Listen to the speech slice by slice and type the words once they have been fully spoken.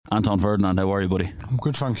Anton Ferdinand, how are you, buddy? I'm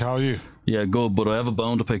good, thank you. How are you? Yeah, good, but I have a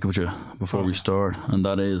bone to pick with you before we start, and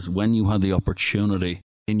that is when you had the opportunity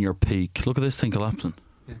in your peak. Look at this thing collapsing.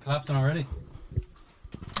 It's collapsing already.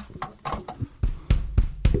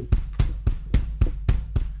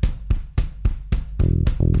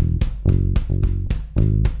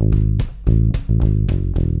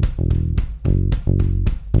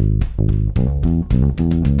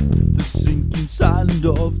 The sinking sand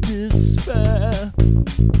of despair,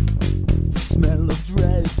 the smell of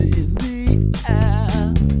dread in the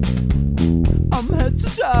air. I'm head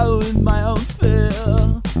to toe in my own fear.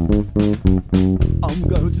 I'm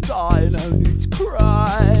going to die, no need to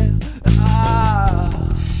cry.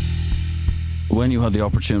 When you had the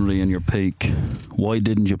opportunity in your peak, why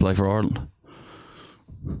didn't you play for Ireland?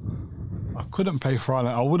 I couldn't play for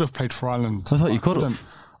Ireland. I would have played for Ireland. I thought you could have.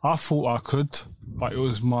 I thought I could, but it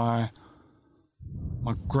was my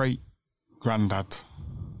great granddad,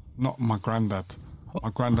 not my granddad. My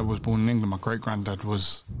granddad was born in England. My great granddad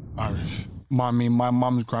was Irish. My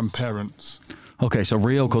mum's grandparents. Okay, so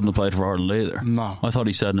Rio couldn't have played for Ireland either. No, I thought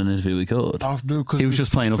he said in an interview he could. He was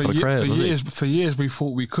just playing up for the crowd. For years, we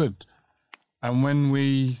thought we could, and when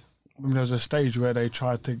there was a stage where they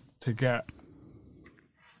tried to get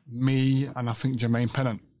me and I think Jermaine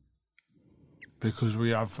Pennant, because we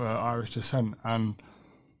have Irish descent,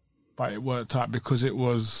 but it worked out because it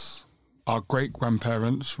was our great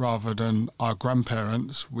grandparents rather than our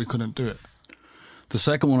grandparents. We couldn't do it. The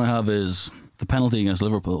second one I have is the penalty against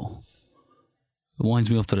Liverpool. It winds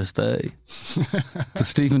me up to this day. The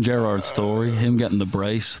Steven Gerrard story, him getting the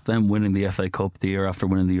brace, them winning the FA Cup the year after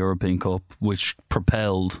winning the European Cup, which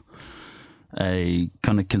propelled a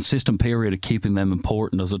kind of consistent period of keeping them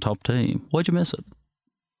important as a top team. Why'd you miss it?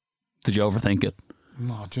 Did you overthink it?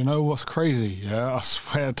 No, do you know what's crazy? Yeah, I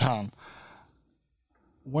swear down.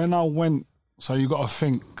 When I went, so you got to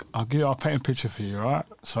think, I'll paint a picture for you, right?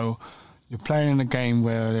 So you're playing in a game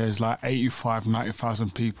where there's like 85,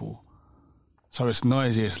 90,000 people. So it's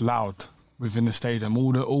noisy, it's loud within the stadium.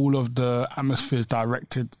 All of the atmosphere is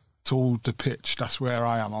directed to the pitch. That's where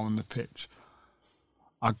I am, I'm on the pitch.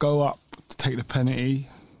 I go up to take the penalty.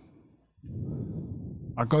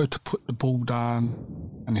 I go to put the ball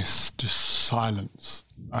down, and it's just silence.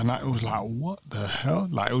 And it was like, what the hell?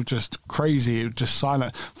 Like, it was just crazy. It was just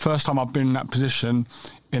silent. First time I've been in that position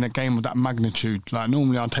in a game of that magnitude. Like,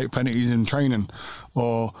 normally I'd take penalties in training,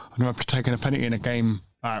 or I remember taking a penalty in a game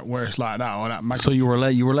where it's like that, or that magnitude. So you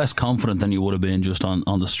were less confident than you would have been just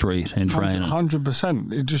on the street in training.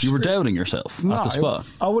 100%. You were doubting yourself at the spot.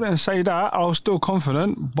 I wouldn't say that. I was still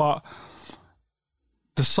confident, but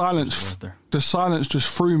the silence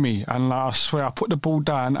just threw me, and like, I swear I put the ball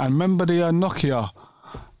down, and remember the Nokia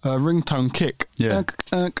ringtone kick? Yeah.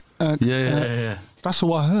 Yeah. That's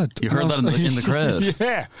all I heard. You heard that in the crowd?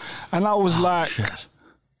 Yeah. And I was shit.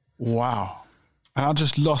 Wow. And I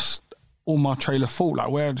just lost all my trail of thought.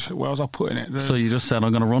 Like, where was I putting it? So you just said,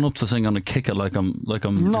 I'm going to run up to the thing, I'm going to kick it like I'm.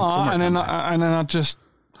 No, and then I just,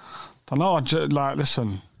 I don't know.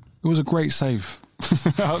 Listen, it was a great save.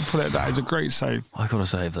 I'll put it that. It's a great save. I could have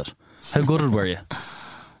saved it. How gutted were you?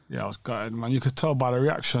 Yeah, I was gutted, man. You could tell by the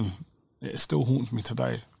reaction. It still haunts me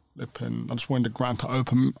today. I just wanted the ground to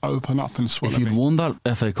open up and swallow me. If you'd won that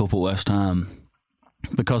FA Cup at West Ham,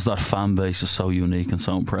 because that fan base is so unique and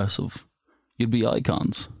so impressive, you'd be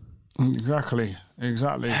icons. Exactly.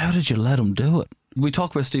 How did you let him do it? We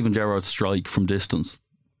talk about Steven Gerrard's strike from distance.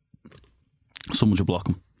 Someone should block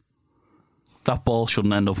him. That ball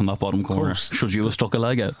shouldn't end up in that bottom corner. Should you have stuck a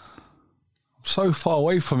leg out? So far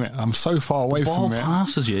away from it. I'm so far away from it. The ball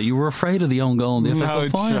passes you. You were afraid of the own goal in the FA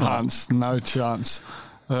Cup final. No chance.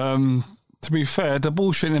 To be fair, the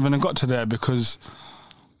ball shouldn't even have got to there, because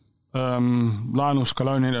Lionel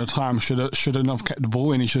Scaloni at the time shouldn't have kept the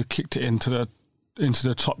ball in. He should have kicked it into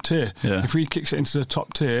the top tier. Yeah. If he kicks it into the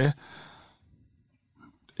top tier,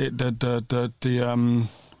 the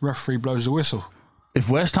referee blows the whistle. If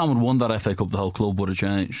West Ham had won that FA Cup, the whole club would have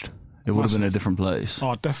changed. It would have been a different place.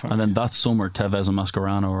 Oh, definitely. And then that summer, Tevez and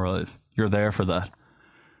Mascherano arrive. You're there for that.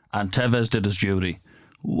 And Tevez did his duty.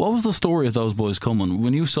 What was the story of those boys coming?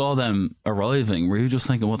 When you saw them arriving, were you just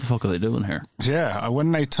thinking, what the fuck are they doing here? Yeah,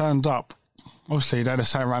 when they turned up, obviously they're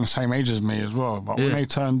around the same age as me as well, but when they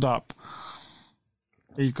turned up,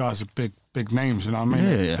 these guys are big names, you know what I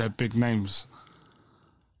mean? Yeah. They're big names.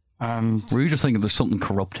 And were you just thinking there's something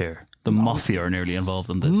corrupt here? The mafia are nearly involved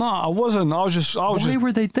in this. No, I wasn't. Why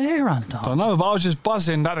were they there, Anton? I don't know, but I was just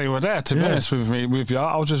buzzing that they were there, to be honest with you.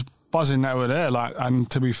 I was just buzzing that they were there. And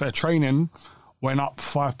to be fair, training went up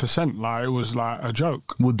 5%. It was like a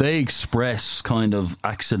joke. Would they express kind of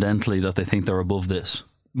accidentally that they think they're above this?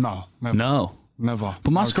 No, never. No. Never.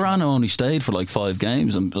 But Mascherano only stayed for like 5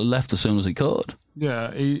 games and left as soon as he could.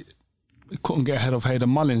 Yeah, he couldn't get ahead of Hayden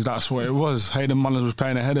Mullins. That's what it was. Hayden Mullins was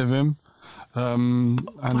playing ahead of him. And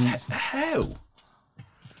How?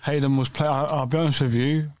 Hayden was playing. I'll be honest with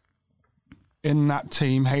you. In that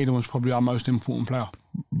team, Hayden was probably our most important player.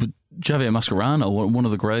 But Javier Mascherano, one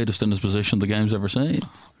of the greatest in his position the game's ever seen.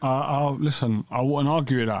 Listen, I wouldn't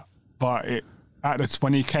argue with that. But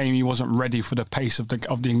when he came, he wasn't ready for the pace of the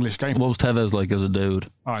English game. What was Tevez like as a dude?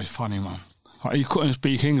 Oh, he's funny, man. He couldn't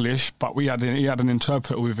speak English, but he had an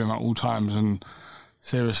interpreter with him at all times. And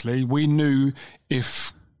seriously, we knew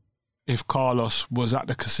if Carlos was at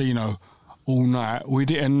the casino all night, we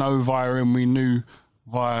didn't know via him. We knew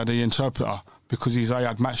via the interpreter because he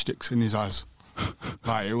had matchsticks in his eyes.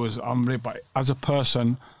 Like, it was unbelievable. But as a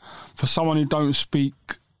person, for someone who don't speak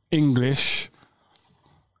English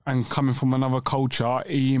and coming from another culture,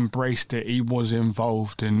 he embraced it. He was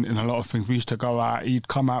involved in a lot of things. We used to go out. He'd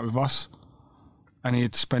come out with us and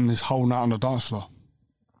he'd spend his whole night on the dance floor.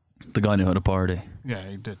 The guy knew how to party. Yeah,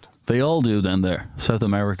 he did. They all do then there. South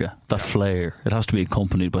America, that flair. It has to be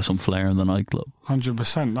accompanied by some flair in the nightclub.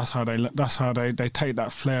 100%. That's how they take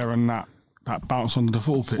that flair and that bounce onto the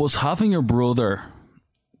football pitch. Was having your brother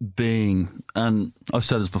being, and I've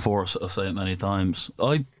said this before, I'll say it many times,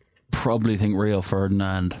 I probably think Rio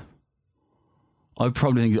Ferdinand, I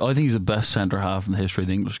think he's the best centre-half in the history of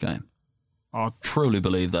the English game. I truly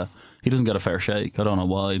believe that. He doesn't get a fair shake. I don't know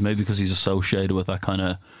why. Maybe because he's associated with that kind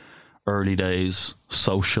of early days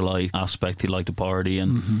socialite aspect. He liked to party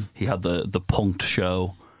and he had the punked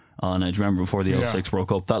show on Edge. Remember before the 06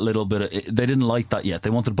 broke up? That little bit of, they didn't like that yet. They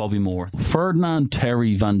wanted Bobby Moore. Ferdinand,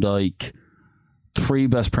 Terry, Van Dijk, 3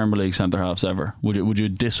 best Premier League centre-halves ever. Would you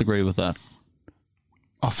disagree with that?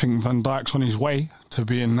 I think Van Dijk's on his way to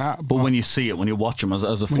being that. But when you see it, when you watch him as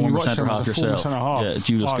a former centre-half yourself, yeah,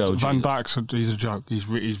 you just go, Van Dijk's he's a joke. He's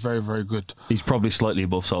very, very good. He's probably slightly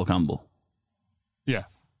above Sol Campbell. Yeah.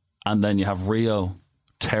 And then you have Rio,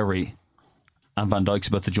 Terry, and Van Dijk's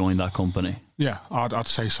about to join that company. Yeah, I'd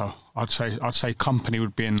say so. I'd say company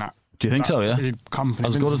would be in that. Do you think so, yeah? Company,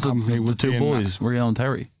 as good as the 2 boys, Rio and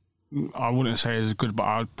Terry? I wouldn't say as good, but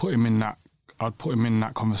I'd put him in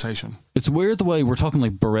that conversation. It's weird the way we're talking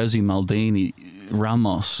like Baresi, Maldini,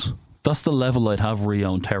 Ramos. That's the level I'd have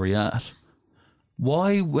Rio and Terry at.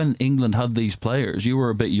 Why, when England had these players, you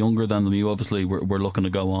were a bit younger than them, you obviously were looking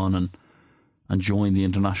to go on and join the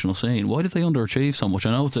international scene. Why did they underachieve so much?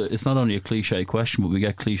 I know it's not only a cliche question, but we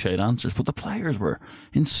get cliched answers, but the players were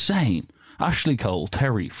insane. Ashley Cole,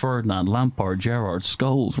 Terry, Ferdinand, Lampard, Gerrard,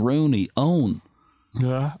 Scholes, Rooney, Owen.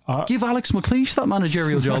 Yeah. Give Alex McLeish that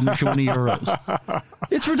managerial job and 20 euros.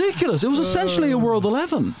 It's ridiculous. It was essentially a World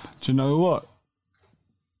 11. Do you know what?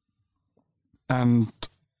 And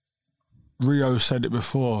Rio said it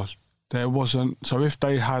before. There wasn't... So if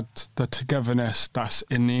they had the togetherness that's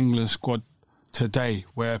in the England squad today,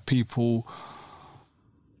 where people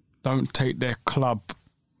don't take their club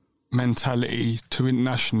mentality to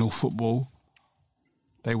international football,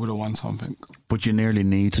 they would have won something. But you nearly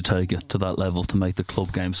need to take it to that level to make the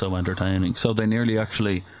club game so entertaining. So they nearly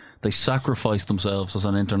they sacrificed themselves as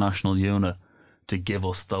an international unit to give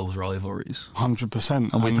us those rivalries.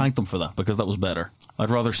 100%. And we thank them for that, because that was better.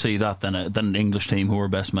 I'd rather see that than an English team who were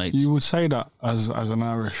best mates. You would say that as an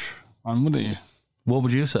Irish man, wouldn't you? What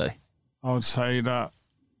would you say? I would say that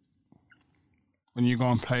when you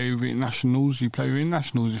go and play with internationals, you play with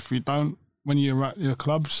internationals. If you don't, when you're at your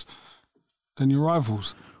clubs, then you're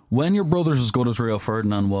rivals. When your brother's as good as Rio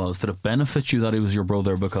Ferdinand was, did it benefit you that he was your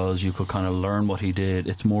brother because you could kind of learn what he did?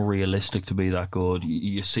 It's more realistic to be that good.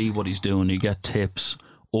 You see what he's doing, you get tips.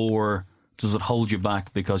 Or does it hold you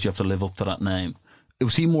back because you have to live up to that name?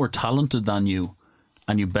 Was he more talented than you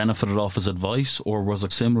and you benefited off his advice? Or was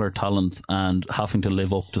it similar talent and having to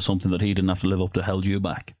live up to something that he didn't have to live up to held you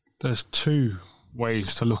back? There's 2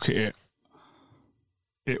 ways to look at it.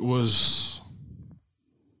 It was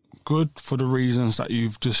good for the reasons that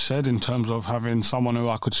you've just said, in terms of having someone who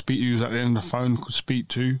I could speak to, who's at the end of the phone, could speak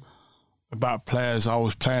to about players I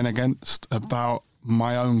was playing against, about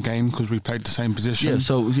my own game, because we played the same position. Yeah,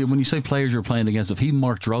 so when you say players you're playing against, if he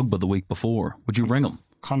marked Drogba the week before, would you ring him?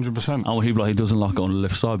 100%. Oh, he'd be like, he doesn't lock on the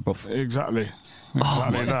left side, bro. Exactly Oh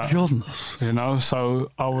my that. goodness. You know,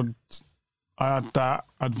 so I had that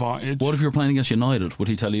advantage. What if you were playing against United? Would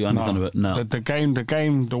he tell you anything about it? No. The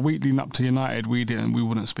game, the week leading up to United, we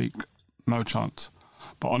wouldn't speak. No chance.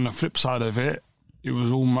 But on the flip side of it, it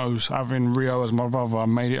was almost having Rio as my brother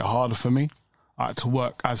made it harder for me. I had to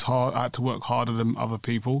work harder than other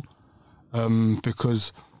people,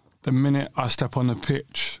 because the minute I step on the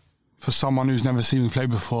pitch, for someone who's never seen me play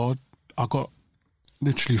before, I got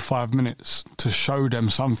literally 5 minutes to show them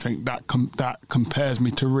something that compares me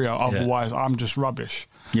to Rio. Otherwise, I'm just rubbish.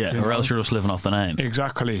 Yeah, or else you're just living off the name.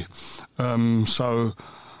 Exactly. So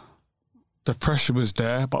the pressure was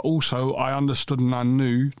there, but also I understood and I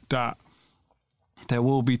knew that there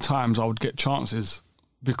will be times I would get chances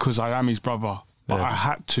because I am his brother. But I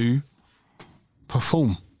had to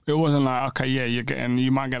perform. It wasn't like, okay, yeah,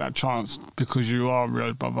 you might get that chance because you are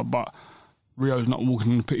Rio's brother, but Rio's not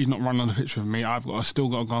walking in the pitch, he's not running on the pitch with me. I still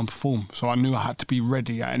got to go and perform. So I knew I had to be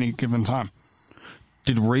ready at any given time.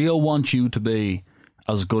 Did Rio want you to be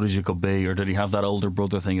as good as you could be, or did he have that older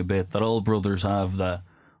brother thing a bit? That old brothers have that,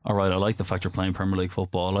 all right, I like the fact you're playing Premier League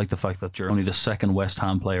football. I like the fact that you're only the second West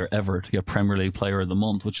Ham player ever to get Premier League Player of the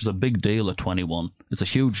Month, which is a big deal at 21. It's a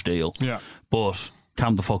huge deal. Yeah. But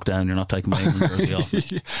calm the fuck down, you're not taking my England jersey off.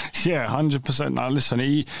 Yeah, 100%. Now, listen,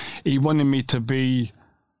 he wanted me to be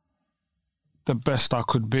the best I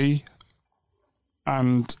could be,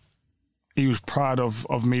 and he was proud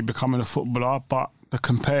of me becoming a footballer, but the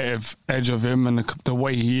competitive edge of him and the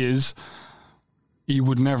way he is, he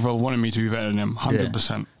would never have wanted me to be better than him, 100%.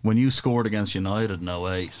 Yeah. When you scored against United in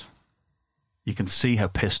 08, you can see how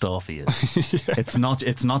pissed off he is. Yeah. It's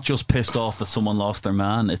not just pissed off that someone lost their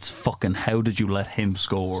man, it's fucking how did you let him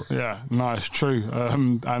score? Yeah, no, it's true.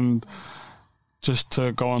 And just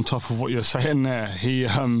to go on top of what you're saying there, he...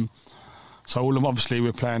 So all of obviously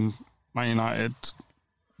we're playing Man United,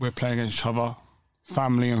 we're playing against each other,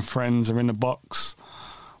 family and friends are in the box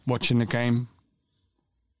watching the game.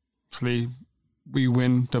 Obviously we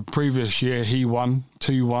win. The previous year he won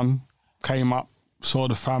 2-1, came up, saw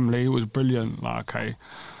the family, it was brilliant. Like, okay,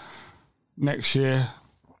 next year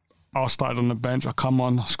I started on the bench, I come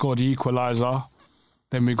on, scored the equaliser,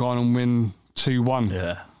 then we go on and win 2-1.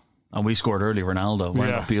 Yeah, and we scored early, Ronaldo,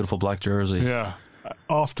 wearing that beautiful black jersey. Yeah.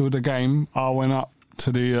 After the game, I went up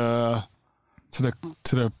to the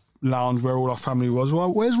lounge where all our family was.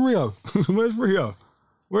 Well, where's Rio? Where's Rio?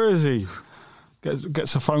 Where is he?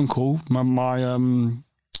 Gets a phone call. My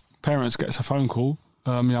parents gets a phone call.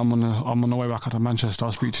 Yeah, I'm on the way back out of Manchester.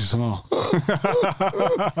 I'll speak to you tomorrow.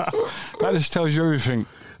 That just tells you everything.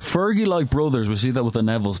 Fergie like brothers. We see that with the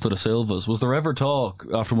Nevilles to the Silvas. Was there ever talk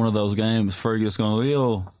after one of those games? Fergie just going,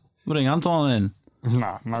 Rio, bring Anton in.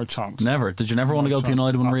 Nah, no chance. Never. Did you never want to go to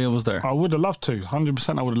United when Rio was there? I would have loved to.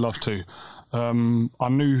 100% I would have loved to. I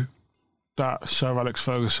knew that Sir Alex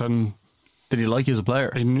Ferguson... Did he like you as a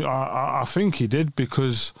player? I think he did,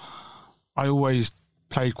 because I always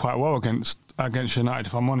played quite well against United,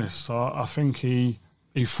 if I'm honest. So I think he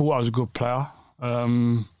thought I was a good player.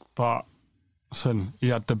 But listen, he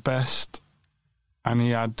had the best, and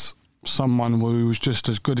he had someone who was just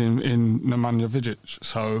as good in Nemanja Vidic.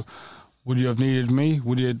 So... would you have needed me?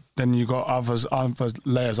 Then you got other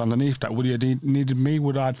layers underneath that. Would you have needed me?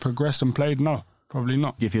 Would I have progressed and played? No, probably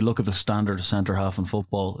not. If you look at the standard of centre-half in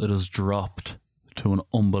football, it has dropped to an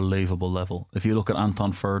unbelievable level. If you look at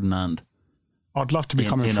Anton Ferdinand... I'd love to be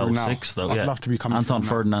coming through now. I'd love to be coming Anton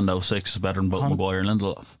through now. Ferdinand 06 is better than both Maguire and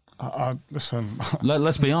Lindelof. Listen...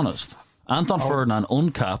 Let's be honest. Anton Ferdinand,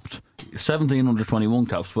 uncapped, 17 under 21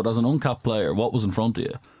 caps, but as an uncapped player, what was in front of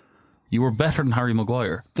you? You were better than Harry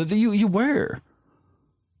Maguire. You were.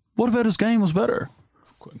 What about his game was better?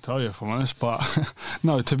 Couldn't tell you, if I'm honest, but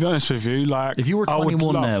no, to be honest with you, like... If you were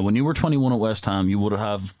 21 now, when you were 21 at West Ham, you would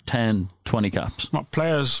have 10, 20 caps. Not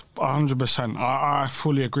players, 100%. I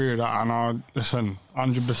fully agree with that, and listen,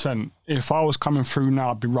 100%. If I was coming through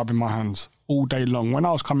now, I'd be rubbing my hands all day long. When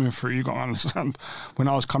I was coming through, you got to understand, when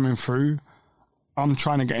I was coming through, I'm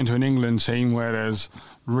trying to get into an England team where there's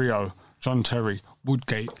Rio, John Terry,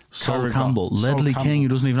 Woodgate, Sol Campbell, Ledley King, who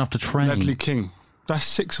doesn't even have to train. Ledley King. That's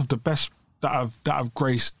 6 of the best that have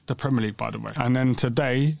graced the Premier League, by the way. And then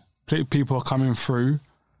today, people are coming through.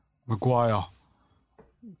 Maguire,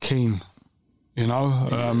 Keane,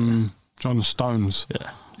 John Stones.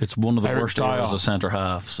 Yeah, it's one of the worst eras of centre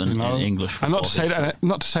halves in English football. And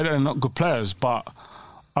not to say that they're not good players, but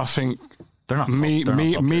I think they're not.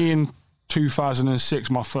 Me in 2006,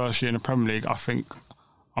 my first year in the Premier League, I think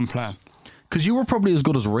I'm playing. Because you were probably as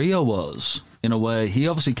good as Rio was, in a way. He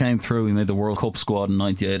obviously came through. He made the World Cup squad in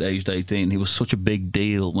 98, aged 18. He was such a big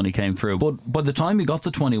deal when he came through. But by the time he got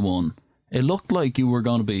to 21, it looked like you were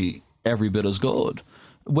going to be every bit as good.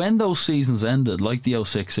 When those seasons ended, like the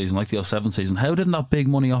 06 season, like the 07 season, how didn't that big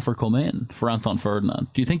money offer come in for Anton Ferdinand?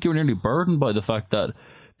 Do you think you were nearly burdened by the fact that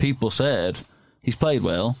people said he's played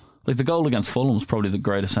well? Like the goal against Fulham was probably the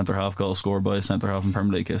greatest centre-half goal scored by a centre-half in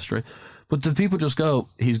Premier League history. But did people just go,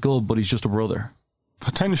 he's good, but he's just a brother?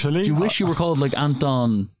 Potentially. Do you wish you were called like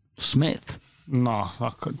Anton Smith? No,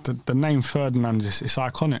 like the name Ferdinand is it's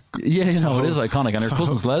iconic. Yeah, it is iconic, and her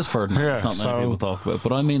cousin's Les Ferdinand. Yeah, Not many people talk about.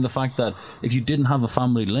 But I mean the fact that if you didn't have a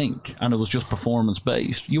family link and it was just performance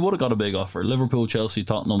based, you would have got a big offer. Liverpool, Chelsea,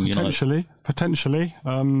 Tottenham, United. Potentially.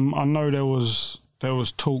 I know there was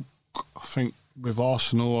talk, I think, with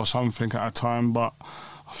Arsenal or something at a time, but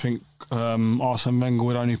I think Arsene Wenger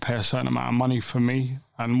would only pay a certain amount of money for me,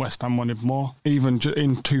 and West Ham wanted more. Even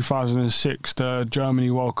in 2006, the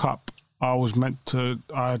Germany World Cup, I was meant to.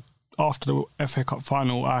 After the FA Cup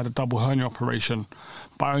final, I had a double hernia operation,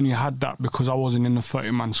 but I only had that because I wasn't in the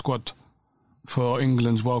 30-man squad for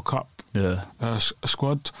England's World Cup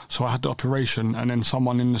squad. So I had the operation, and then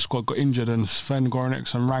someone in the squad got injured, and Sven Goran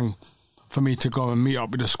Eriksson rang for me to go and meet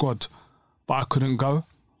up with the squad, but I couldn't go.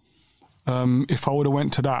 If I would have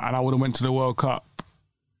went to that and I would have went to the World Cup,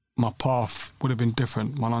 my path would have been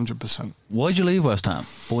different, 100%. Why'd you leave West Ham?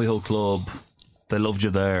 Boyhood club, they loved you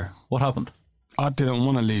there. What happened? I didn't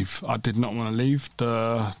want to leave. I did not want to leave.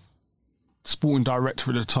 The sporting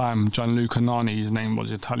director at the time, Gianluca Nani, his name was,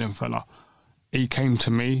 Italian fella, he came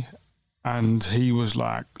to me and he was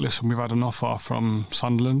like, listen, we've had an offer from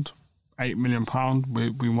Sunderland, £8 million.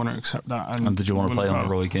 We want to accept that. And did you want to play on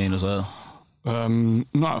Roy Keane as well?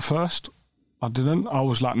 Not at first. I didn't. I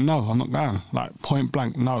was like, no, I'm not going. Like, point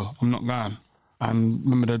blank, no, I'm not going. And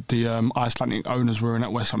remember the Icelandic owners were in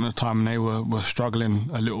at West Ham at the time, and they were struggling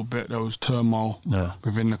a little bit. There was turmoil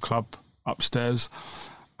within the club upstairs,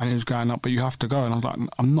 and he was going up, but you have to go. And I was like,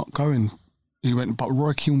 I'm not going. He went, but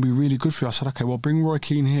Roy Keane will be really good for you. I said, okay, well, bring Roy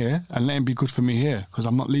Keane here and let him be good for me here, because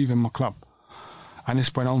I'm not leaving my club. And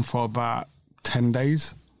this went on for about 10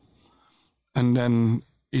 days. And then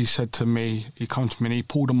he said to me, he came to me and he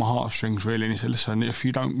pulled on my heartstrings, really, and he said, listen, if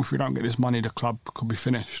you don't get this money, the club could be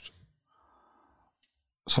finished.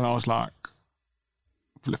 So I was like,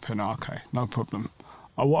 flipping, okay, no problem.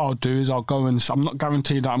 What I'll do is I'll go and, I'm not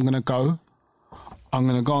guaranteed that I'm going to go. I'm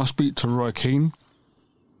going to go and speak to Roy Keane.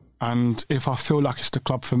 And if I feel like it's the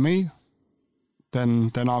club for me,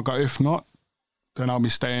 then I'll go. If not, then I'll be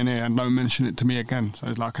staying here and don't mention it to me again. So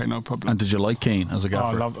it's like, okay, no problem. And did you like Keane as a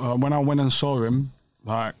gaffer? When I went and saw him,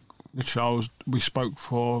 like, literally, we spoke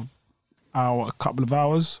for a couple of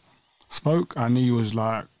hours, and he was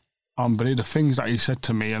like, unbelievable. The things that he said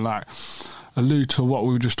to me are like, allude to what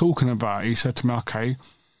we were just talking about. He said to me, okay,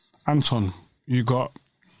 Anton, you got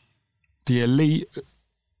the elite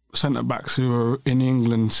centre-backs who are in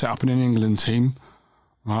England, set up in an England team,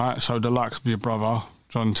 right? So the likes of your brother,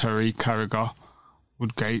 John Terry, Carragher,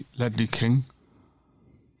 Woodgate, Ledley King.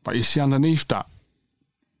 But you see underneath that,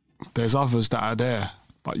 there's others that are there.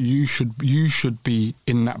 But you should be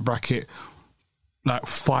in that bracket, like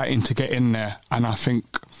fighting to get in there. And I think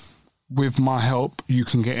with my help, you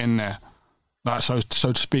can get in there. Like, so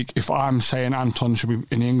to speak, if I'm saying Anton should be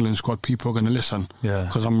in the England squad, people are going to listen. Yeah.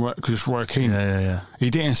 Because it's Roy Keane. Yeah.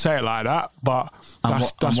 He didn't say it like that, but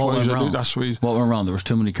that's what he's alluding. What went wrong? There was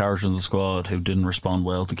too many characters in the squad who didn't respond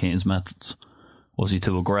well to Keane's methods. Was he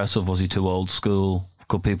too aggressive? Was he too old school?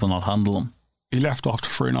 Could people not handle him? He left after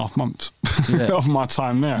 3.5 months of my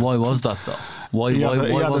time there. Why was that, though? Why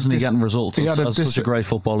wasn't he getting results? He had such a great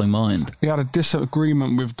footballing mind. He had a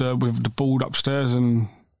disagreement with the board upstairs, and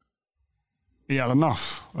he had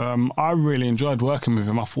enough. I really enjoyed working with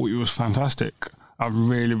him. I thought he was fantastic. I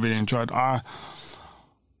really, really enjoyed. I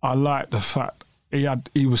liked the fact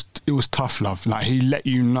it was tough love. Like, he let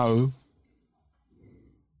you know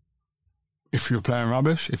if you were playing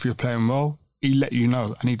rubbish, if you were playing well. He let you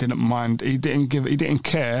know, and he didn't mind. He didn't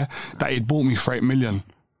care that he'd bought me for £8 million.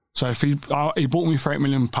 So if he bought me for £8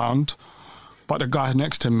 million, but the guy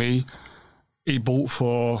next to me, he bought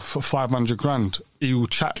for 500 grand. He will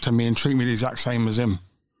chat to me and treat me the exact same as him.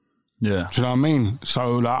 Yeah, do you know what I mean?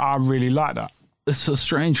 So like, I really like that. It's a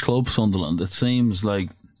strange club, Sunderland. It seems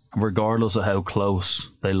like, regardless of how close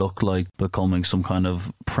they look like becoming some kind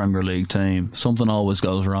of Premier League team, something always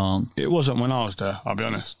goes wrong. It wasn't when I was there, I'll be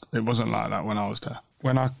honest. It wasn't like that when I was there.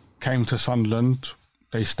 When I came to Sunderland,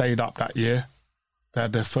 they stayed up that year. They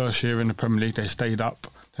had their first year in the Premier League, they stayed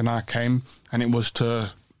up. Then I came, and it was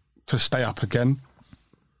to stay up again.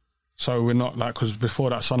 So we're not like, because before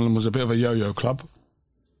that, Sunderland was a bit of a yo-yo club.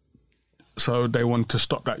 So they wanted to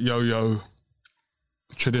stop that yo-yo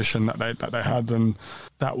tradition that they had, and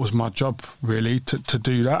that was my job, really, to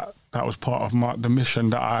do that. That was part of the mission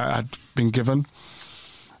that I had been given,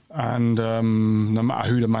 and no matter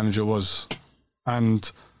who the manager was. And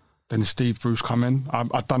then Steve Bruce come in.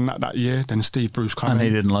 I'd done that year. Then Steve Bruce come in, and he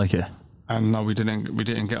didn't like it. And no, we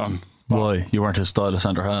didn't get on. But why? You weren't his style of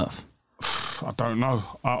centre half? I don't know.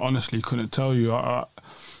 I honestly couldn't tell you. I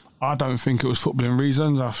don't think it was footballing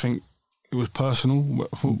reasons. I think it was personal.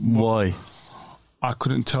 Why? I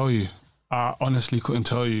couldn't tell you. I honestly couldn't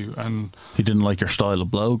tell you. And He didn't like your style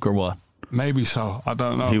of bloke or what? maybe so. I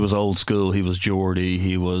don't know. He was old school. He was Geordie.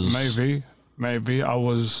 He was... Maybe I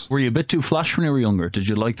was... Were you a bit too flash when you were younger? Did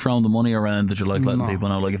you like throwing the money around? Did you like letting people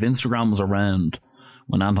know? Like, if Instagram was around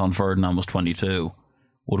when Anton Ferdinand was 22,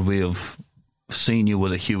 would we have seen you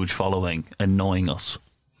with a huge following annoying us?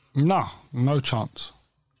 No chance.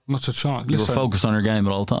 Not a chance. You were focused on your game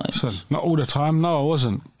at all times. Listen, not all the time. No, I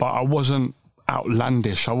wasn't. But I wasn't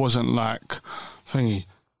outlandish. I wasn't like thingy.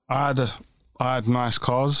 I had nice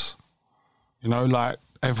cars. You know, like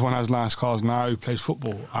everyone has nice cars now who plays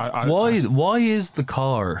football. Why is the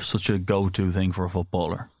car such a go-to thing for a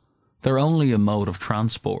footballer? They're only a mode of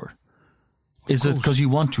transport. Is it because you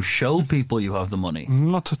want to show people you have the money?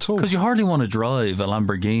 Not at all. Because you hardly want to drive a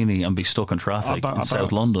Lamborghini and be stuck in traffic in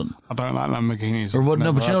South London. I don't like Lamborghinis. Or what?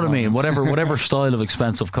 No, but you know what I mean. Whatever style of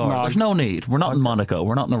expensive car. There's no need. We're not in Monaco.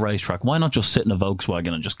 We're not in a racetrack. Why not just sit in a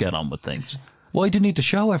Volkswagen and just get on with things? Why do you need to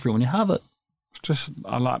show everyone you have it? It's just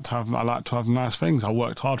I like to have nice things. I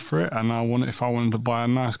worked hard for it, and if I wanted to buy a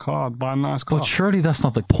nice car, I'd buy a nice car. But surely that's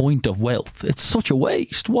not the point of wealth. It's such a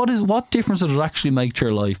waste. What difference does it actually make to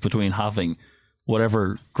your life between having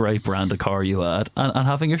whatever great brand of car you had and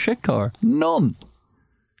having your shit car? None.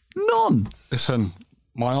 Listen,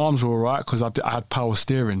 my arms were all right because I had power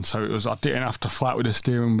steering, so I didn't have to fight with the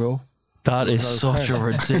steering wheel. That is such a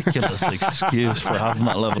ridiculous excuse for having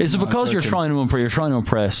that level. Is it because you're trying to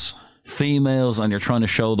impress females and you're trying to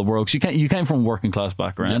show the world? 'Cause you came from a working class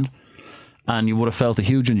background, and you would have felt a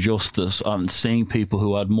huge injustice on seeing people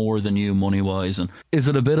who had more than you money wise. And is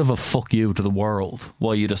it a bit of a fuck you to the world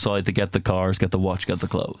why you decide to get the cars, get the watch, get the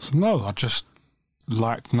clothes? No, I just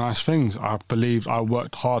like nice things. I believe I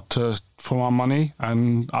worked hard for my money,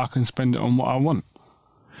 and I can spend it on what I want.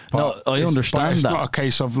 But no, I understand but it's that. not a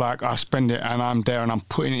case of like I spend it and I'm there and I'm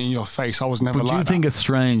putting it in your face. I was never like that. But do you think it's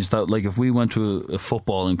strange that, like, if we went to a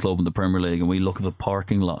footballing club in the Premier League and we look at the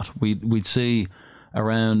parking lot, we'd see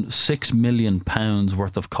around £6 million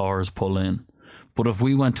worth of cars pull in. But if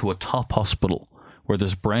we went to a top hospital where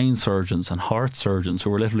there's brain surgeons and heart surgeons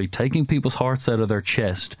who are literally taking people's hearts out of their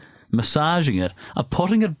chest, massaging it and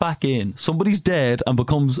putting it back in, somebody's dead and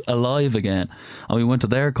becomes alive again, and we went to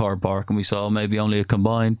their car park and we saw maybe only a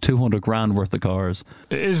combined 200 grand worth of cars.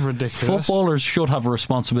 It is ridiculous. Footballers should have a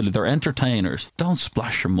responsibility. They're entertainers. Don't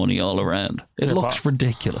splash your money all around. It looks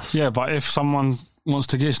ridiculous. Yeah, but if someone wants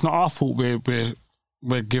to get, it's not our fault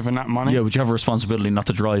we're giving that money. Yeah, but you have a responsibility not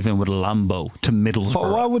to drive in with a Lambo to Middlesbrough. But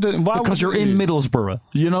why would it? Because you're in Middlesbrough.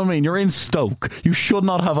 You know what I mean? You're in Stoke. You should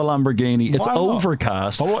not have a Lamborghini. It's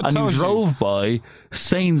overcast, and you drove by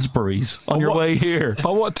Sainsbury's on your way here.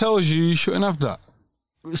 But what tells you shouldn't have that?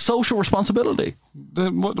 Social responsibility.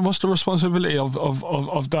 What's the responsibility of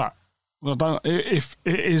that? If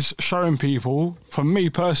it is showing people, for me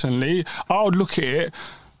personally, I would look at it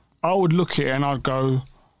and I'd go,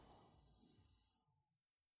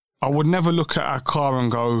 I would never look at a car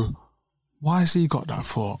and go, why has he got that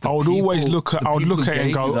for? I would always look at it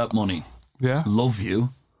and go, that money, love you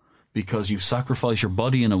because you sacrifice your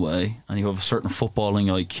body in a way and you have a certain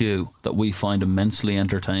footballing IQ that we find immensely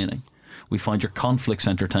entertaining. We find your conflicts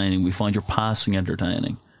entertaining. We find your passing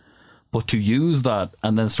entertaining. But to use that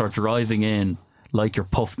and then start driving in like your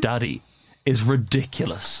Puff Daddy is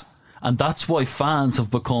ridiculous. And that's why fans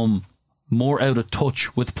have become more out of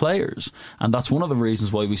touch with players, and that's one of the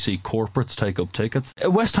reasons why we see corporates take up tickets. A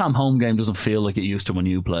West Ham home game doesn't feel like it used to when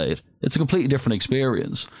you played. It's a completely different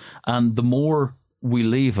experience, and the more we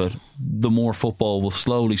leave it, the more football will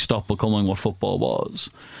slowly stop becoming what football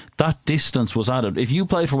was. That distance was added. If you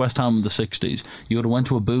played for West Ham in the 60s, you would have went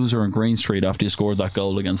to a boozer in Green Street after you scored that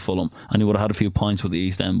goal against Fulham, and you would have had a few pints with the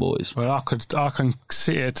East End boys. Well, I can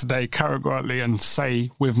sit here today categorically and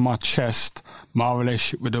say with my chest, my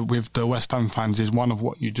relationship with the West Ham fans is one of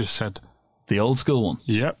what you just said. The old school one?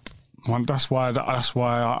 Yep. That's why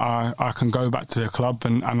I can go back to the club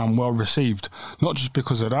and I'm well received. Not just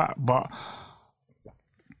because of that, but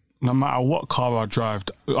no matter what car I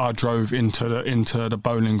drove into the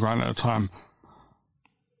bowling ground at the time.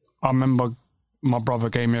 I remember my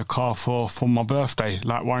brother gave me a car for my birthday,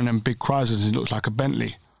 like one of them big Chrysers. It looked like a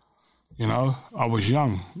Bentley. You know, I was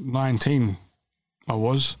young, 19. I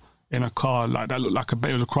was in a car like that. Looked like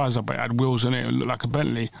it was a Chrysler, but it had wheels in it. It looked like a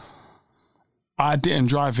Bentley. I didn't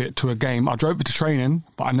drive it to a game. I drove it to training,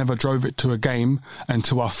 but I never drove it to a game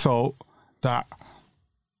until I felt that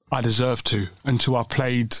I deserved to, until I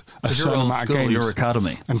played a certain amount of games. Your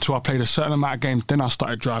academy. Until I played a certain amount of games, then I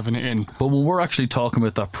started driving it in. But when we're actually talking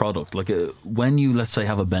about that product, like when you, let's say,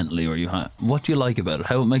 have a Bentley, or what do you like about it?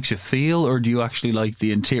 How it makes you feel, or do you actually like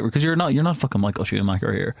the interior? Because you're not fucking Michael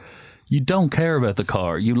Schumacher here. You don't care about the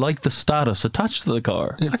car. You like the status attached to the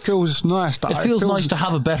car. It feels nice. It feels nice to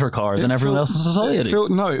have a better car than everyone else in society.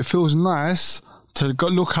 It feels nice to go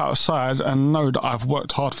look outside and know that I've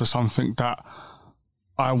worked hard for something that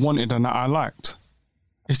I wanted and that I liked.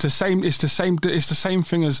 It's the same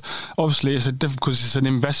thing as, obviously it's a different, because it's an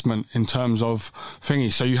investment in terms of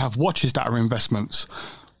thingy. So you have watches that are investments.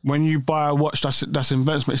 When you buy a watch, that's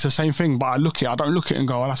investment. It's the same thing, but I don't look at it and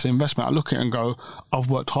go, oh, that's an investment. I look at it and go, I've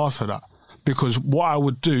worked hard for that. Because what I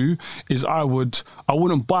would do is I wouldn't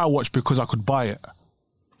buy a watch because I could buy it.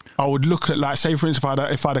 I would look at, like, say for instance,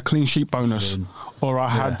 if I had a clean sheet bonus, or I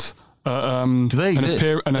had Do they an exist?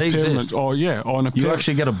 appearance, or an appearance. You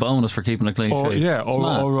actually get a bonus for keeping a clean sheet. Yeah,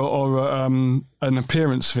 or an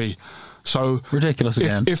appearance fee. So ridiculous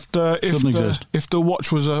again. If the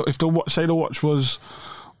watch was $30,000. Say the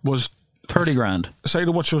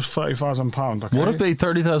watch was £30,000. Okay? Would it be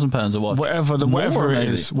 £30,000 a watch? Whatever it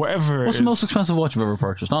is. What's the most expensive watch you've ever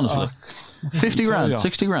purchased? Honestly, 50 grand,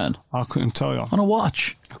 60 grand. I couldn't tell you. On a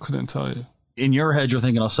watch. I couldn't tell you. In your head, you're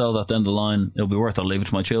thinking, I'll sell that down the line. It'll be worth it. I'll leave it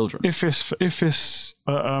to my children. If it's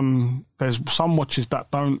there's some watches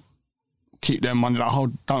that don't keep their money, that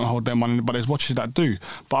don't hold their money, but there's watches that do.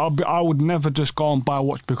 But I would never just go and buy a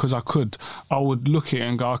watch because I could. I would look at it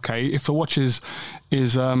and go, okay, if the watch is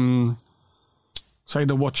say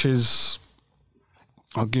the watch is,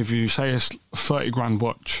 I'll give you, say it's £30 grand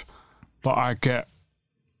watch, but I get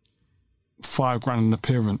 £5 grand in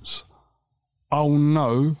appearance.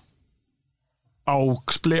 I'll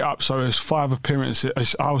split it up so it's 5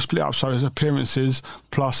 appearances. I'll split up so it's appearances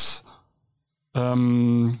plus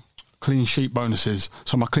clean sheet bonuses.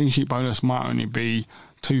 So my clean sheet bonus might only be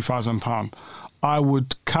 £2,000. I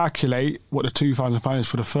would calculate what the £2,000 is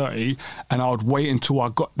for the 30, and I would wait until I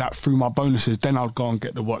got that through my bonuses. Then I'd go and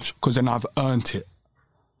get the watch, because then I've earned it.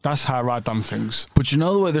 That's how I've done things. But you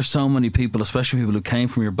know the way there's so many people, especially people who came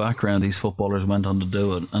from your background, these footballers went on to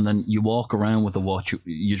do it, and then you walk around with the watch,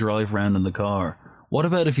 you drive around in the car. What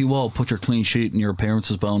about if you all put your clean sheet and your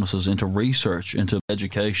appearances bonuses into research, into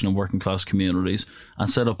education in working class communities, and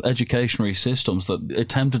set up educationary systems that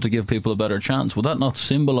attempted to give people a better chance? Would that not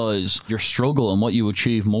symbolise your struggle and what you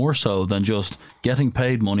achieve more so than just getting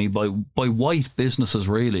paid money by white businesses,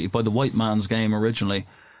 really, by the white man's game originally,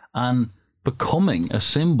 and becoming a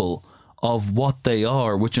symbol of what they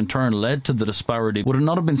are, which in turn led to the disparity? Would it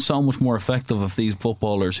not have been so much more effective if these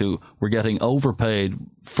footballers who were getting overpaid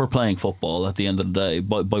for playing football at the end of the day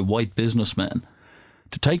by white businessmen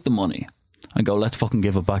to take the money and go, let's fucking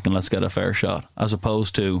give it back and let's get a fair shot, as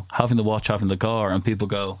opposed to having the watch, having the car, and people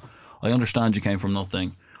go, I understand you came from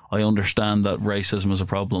nothing. I understand that racism is a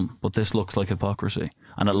problem, but this looks like hypocrisy,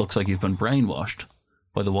 and it looks like you've been brainwashed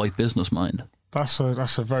by the white business mind. That's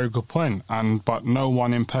a very good point, but no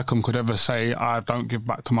one in Peckham could ever say I don't give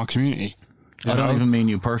back to my community. I don't even mean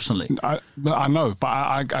you personally. I know, but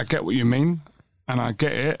I get what you mean, and I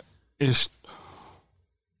get it. It's,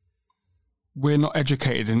 we're not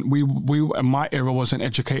educated, and we in my era wasn't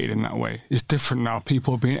educated in that way. It's different now.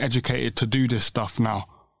 People are being educated to do this stuff now,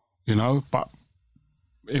 But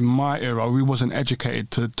in my era, we wasn't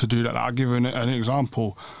educated to do that. I'll give you an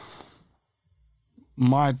example.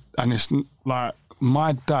 My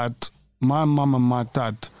dad, my mum and my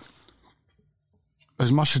dad,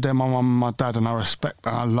 as much as they're my mum and my dad, and I respect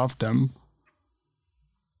and I love them,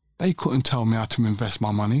 they couldn't tell me how to invest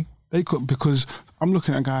my money. They couldn't, because I'm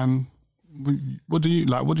looking at going, what do you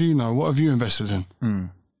know? What have you invested in? Do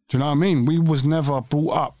you know what I mean? We was never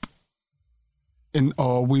brought up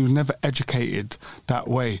or we was never educated that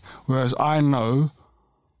way. Whereas I know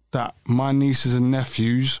that my nieces and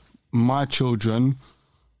nephews, my children,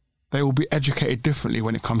 they will be educated differently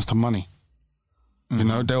when it comes to money.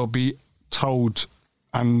 They'll be told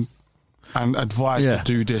and advised to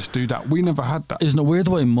do this, do that. We never had that. Isn't it weird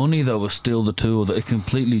the way money, though, was still the tool, that it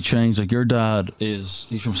completely changed? Like, your dad he's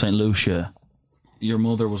from St. Lucia. Your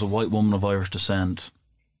mother was a white woman of Irish descent.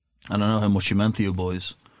 And I know how much she meant to you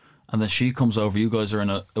boys. And then she comes over, you guys are in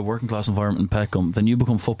a working class environment in Peckham, then you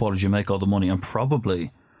become footballers, you make all the money, and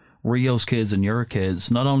probably Rio's kids and your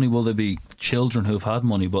kids, not only will they be children who've had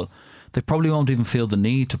money, but they probably won't even feel the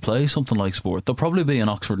need to play something like sport. They'll probably be in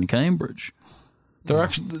Oxford and Cambridge. They're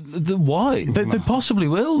actually... Why? They possibly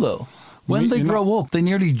will, though. When they grow up, they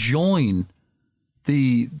nearly join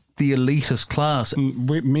the elitist class.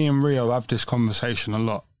 Me and Rio have this conversation a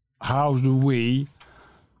lot. How do we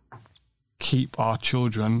keep our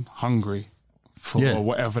children hungry for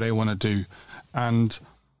whatever they want to do? And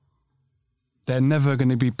they're never going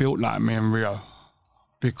to be built like me and Rio,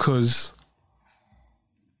 because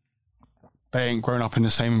they ain't grown up in the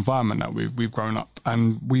same environment that we've grown up.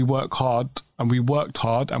 And we worked hard,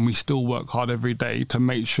 and we still work hard every day to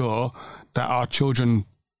make sure that our children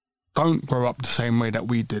don't grow up the same way that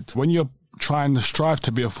we did. When you're trying to strive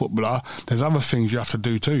to be a footballer, there's other things you have to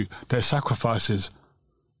do too. There's sacrifices.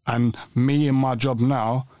 And me in my job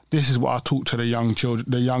now, this is what I talk to the young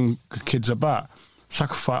kids about.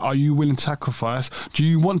 Sacrifice. Are you willing to sacrifice? Do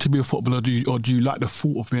you want to be a footballer, or do you like the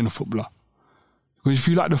thought of being a footballer? Because if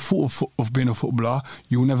you like the thought of being a footballer,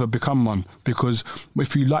 you will never become one. Because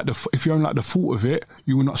if you don't like the thought of it,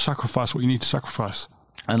 you will not sacrifice what you need to sacrifice.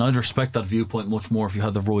 And I'd respect that viewpoint much more if you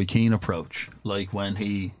had the Roy Keane approach, like when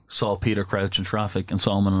he saw Peter Crouch in traffic and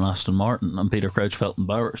saw him in an Aston Martin, and Peter Crouch felt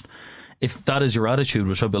embarrassed. If that is your attitude,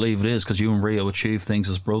 which I believe it is, because you and Rio achieved things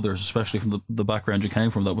as brothers, especially from the background you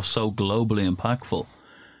came from, that was so globally impactful.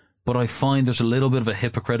 But I find there's a little bit of a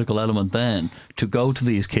hypocritical element then to go to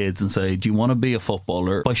these kids and say, do you want to be a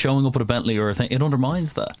footballer? By showing up at a Bentley or a thing, it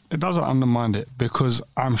undermines that. It doesn't undermine it, because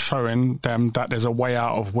I'm showing them that there's a way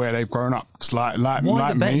out of where they've grown up. It's like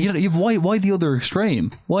me. Why the other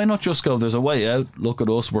extreme? Why not just go, there's a way out, look at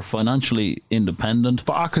us, we're financially independent.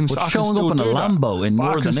 But I can showing up in a Lambo in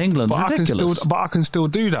Northern England, ridiculous. But I can still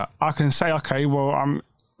do that. I can say, okay, well,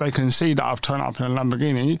 they can see that I've turned up in a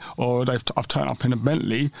Lamborghini, or I've turned up in a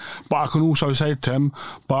Bentley, but I can also say to them,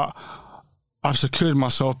 but I've secured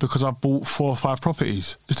myself because I've bought 4 or 5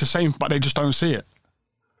 properties. It's the same, but they just don't see it.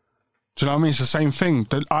 Do you know what I mean? It's the same thing.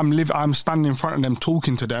 I'm standing in front of them,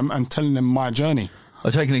 talking to them and telling them my journey.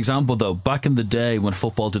 I'll take an example though. Back in the day when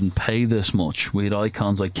football didn't pay this much, we had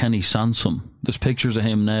icons like Kenny Sansom. There's pictures of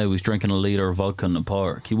him now. He's drinking a litre of vodka in the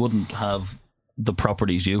park. He wouldn't have the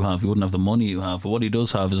properties you have, he wouldn't have the money you have, but what he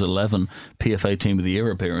does have is 11 PFA Team of the Year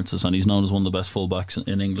appearances, and he's known as one of the best fullbacks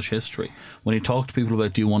in English history. When you talk to people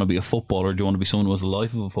about, do you want to be a footballer, do you want to be someone who has the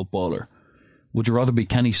life of a footballer, would you rather be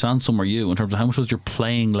Kenny Sansom or you, in terms of how much does your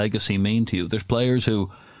playing legacy mean to you? There's players who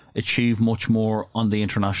achieve much more on the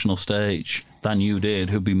international stage than you did,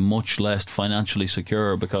 who'd be much less financially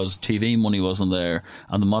secure because TV money wasn't there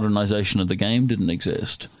and the modernisation of the game didn't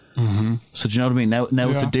exist. Mm-hmm. So do you know what I mean? Now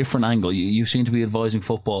it's a different angle. You seem to be advising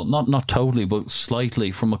football, not totally, but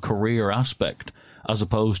slightly from a career aspect, as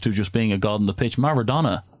opposed to just being a god on the pitch.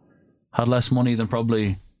 Maradona had less money than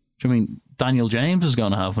probably, do you mean Daniel James is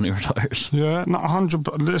going to have when he retires? Yeah, not 100.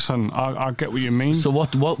 But listen, I get what you mean. So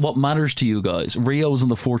what matters to you guys? Rio's in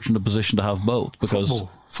the fortunate position to have both, because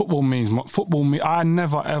football means football. I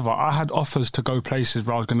never ever. I had offers to go places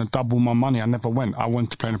where I was going to double my money. I never went. I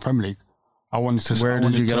wanted to play in the Premier League. Where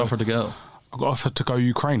did you get offered to go? I got offered to go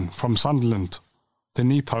Ukraine from Sunderland. The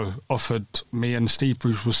Dnipro offered me, and Steve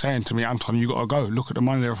Bruce was saying to me, Anton, you got to go. Look at the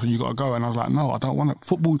money they're offering, you got to go. And I was like, no, I don't want it.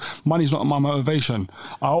 Football, money's not my motivation.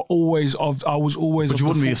 I was always. But you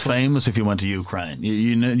wouldn't be as famous if you went to Ukraine.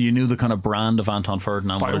 You knew the kind of brand of Anton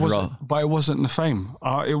Ferdinand. But it wasn't the fame.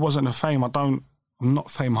 It wasn't the fame. I'm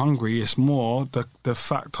not fame hungry. It's more the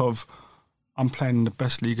fact of I'm playing in the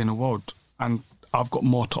best league in the world, and I've got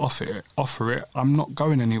more to offer it. I'm not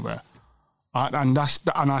going anywhere. And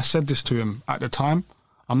I said this to him at the time.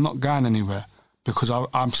 I'm not going anywhere because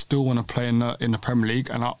I'm still want to play in the Premier League,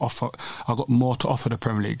 and I've got more to offer the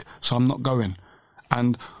Premier League, so I'm not going.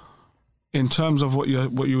 And in terms of what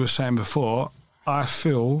you were saying before, I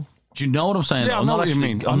feel. Do you know what I'm saying? Yeah, I know what you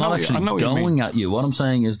mean. I'm not actually going at you. What I'm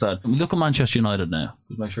saying is that look at Manchester United now.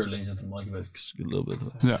 Just make sure it leans into the mic a little bit.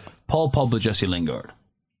 Yeah. Paul Pogba, Jesse Lingard.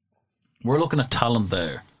 We're looking at talent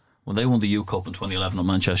there. When they won the U Cup in 2011 at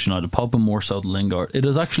Manchester United, Pogba more so than Lingard, it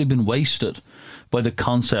has actually been wasted by the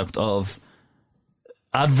concept of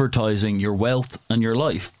advertising your wealth and your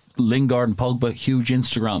life. Lingard and Pogba, huge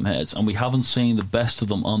Instagram heads, and we haven't seen the best of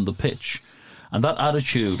them on the pitch. And that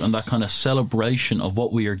attitude and that kind of celebration of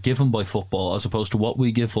what we are given by football as opposed to what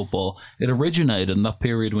we give football, it originated in that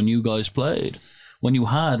period when you guys played. When you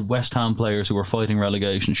had West Ham players who were fighting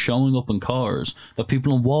relegation showing up in cars that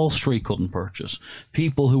people on Wall Street couldn't purchase,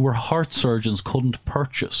 people who were heart surgeons couldn't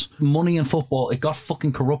purchase. Money in football, it got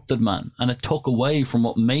fucking corrupted, man, and it took away from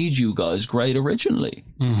what made you guys great originally.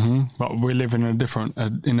 Mm-hmm. But we live in a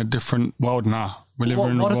different world now. What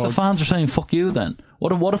if the fans are saying fuck you then?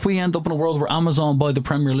 What if we end up in a world where Amazon buy the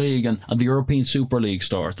Premier League and the European Super League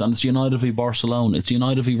starts, and it's United v Barcelona, it's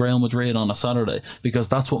United v Real Madrid on a Saturday, because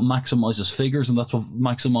that's what maximises figures and that's what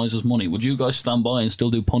maximises money? Would you guys stand by and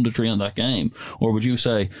still do punditry on that game, or would you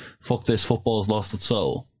say fuck this, football's lost its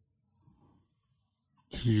soul?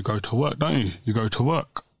 You go to work, don't you? You go to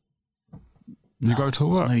work. You go to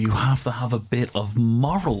work. No, you have to have a bit of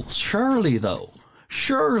morals, surely though.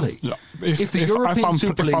 Surely, if the European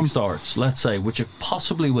Super League starts, let's say, which it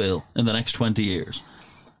possibly will in the next 20 years,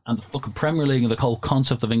 and the fucking Premier League and the whole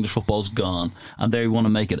concept of English football is gone, and they want to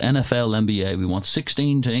make it NFL, NBA. We want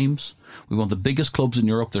 16 teams. We want the biggest clubs in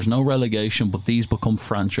Europe. There's no relegation, but these become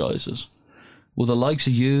franchises. Will the likes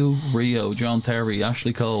of you, Rio, John Terry,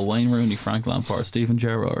 Ashley Cole, Wayne Rooney, Frank Lampard, Steven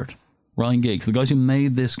Gerrard, Ryan Giggs, the guys who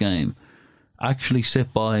made this game, actually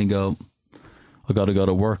sit by and go, I got to go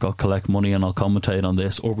to work, I'll collect money and I'll commentate on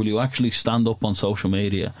this? Or will you actually stand up on social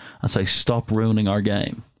media and say, stop ruining our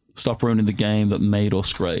game? Stop ruining the game that made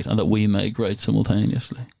us great and that we made great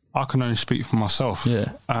simultaneously? I can only speak for myself.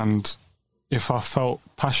 Yeah. And if I felt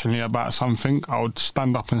passionately about something, I would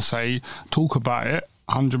stand up and say, talk about it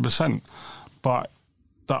 100%. But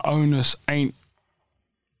the onus ain't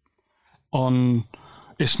on.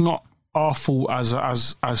 It's not our fault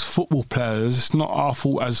as football players. It's not our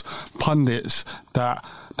fault as pundits that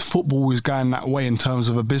football is going that way in terms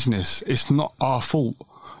of a business. It's not our fault,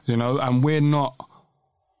 you know. And we're not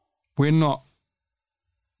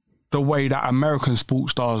the way that American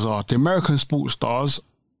sports stars are. The American sports stars,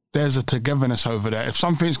 there's a togetherness over there. If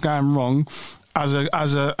something's going wrong, as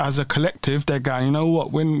a collective, they're going, you know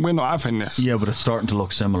what, we're not having this. Yeah, but it's starting to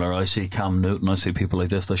look similar. I see Cam Newton, I see people like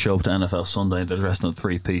this, they show up to NFL Sunday, they're dressed in a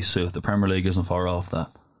three-piece suit. The Premier League isn't far off that.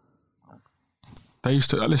 They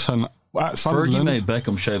used to, listen, at Fergie Sunderland... made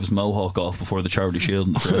Beckham shave his mohawk off before the Charity Shield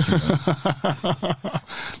in the dressing room.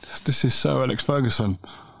 This is Sir Alex Ferguson.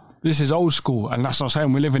 This is old school, and that's what I'm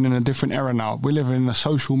saying. We're living in a different era now. We're living in a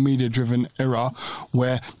social media-driven era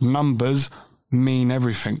where numbers mean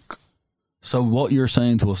everything. So what you're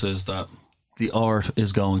saying to us is that the art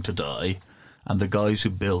is going to die, and the guys who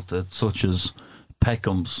built it, such as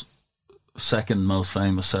Peckham's second most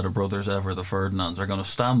famous set of brothers ever, the Ferdinands, are going to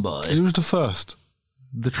stand by. Who was the first?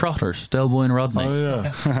 The Trotters, Del Boy and Rodney. Oh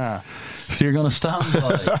yeah. So you're going to stand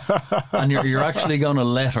by, and you're actually going to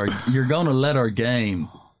let our game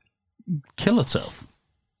kill itself.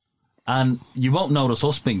 And you won't notice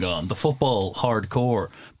us being gone, the football hardcore,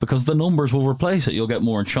 because the numbers will replace it. You'll get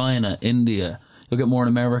more in China, India, you'll get more in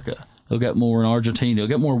America, you'll get more in Argentina, you'll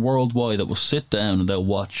get more worldwide that will sit down and they'll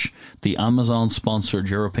watch the Amazon-sponsored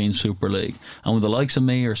European Super League. And when the likes of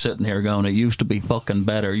me are sitting here going, it used to be fucking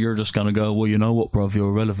better, you're just going to go, well, you know what, bruv, you're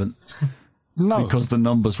irrelevant. No. Because the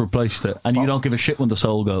numbers replaced it. And you don't give a shit when the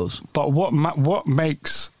soul goes. But what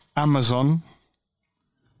makes Amazon,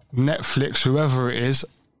 Netflix, whoever it is,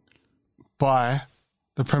 buy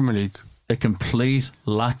the Premier League? A complete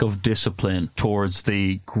lack of discipline towards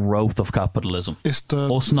the growth of capitalism.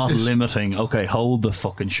 Us not limiting, okay, hold the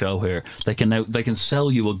fucking show here. They can sell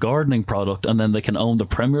you a gardening product and then they can own the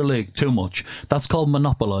Premier League too much. That's called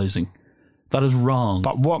monopolising. That is wrong.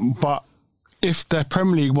 But if the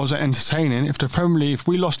Premier League wasn't entertaining, if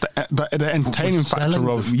we lost the entertaining factor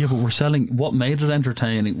of... Yeah, but we're selling... What made it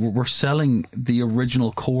entertaining? We're selling the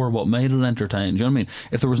original core, what made it entertaining. Do you know what I mean?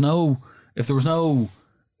 If there was no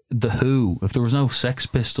The Who, if there was no Sex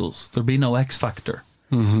Pistols, there'd be no X Factor.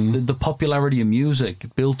 Mm-hmm. The popularity of music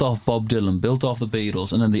built off Bob Dylan, built off the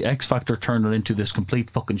Beatles, and then the X Factor turned it into this complete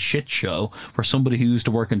fucking shit show where somebody who used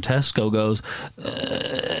to work in Tesco goes,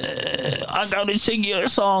 I'm going to sing you a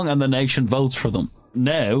song, and the nation votes for them.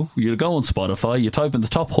 Now, you go on Spotify, you type in the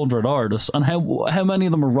top 100 artists, and how many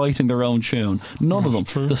of them are writing their own tune? None of them.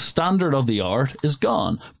 True. The standard of the art is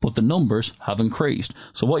gone, but the numbers have increased.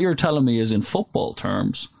 So what you're telling me is, in football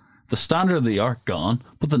terms, the standard of the art gone,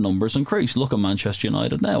 but the numbers increase. Look at Manchester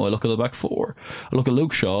United now. I look at the back four. I look at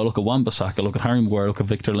Luke Shaw. I look at Wan-Bissaka. I look at Harry Maguire. I look at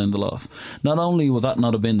Victor Lindelof. Not only would that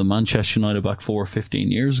not have been the Manchester United back four 15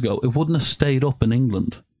 years ago, it wouldn't have stayed up in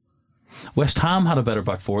England. West Ham had a better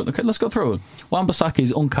back four. Okay, let's go through it. Wan-Bissaka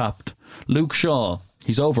is uncapped. Luke Shaw,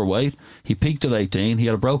 he's overweight. He peaked at 18. He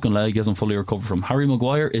had a broken leg. He hasn't fully recovered from. Harry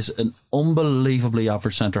Maguire is an unbelievably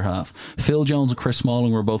average centre-half. Phil Jones and Chris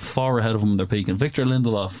Smalling were both far ahead of him in their peak. And Victor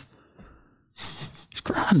Lindelof, he's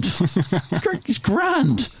grand. He's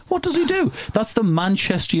grand. What does he do? That's the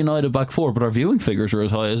Manchester United back four, but our viewing figures are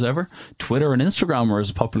as high as ever. Twitter and Instagram are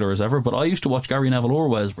as popular as ever, but I used to watch Gary Neville or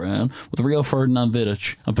Wes Brown with Rio Ferdinand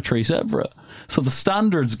Vidic and Patrice Evra. So the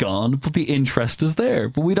standard's gone, but the interest is there.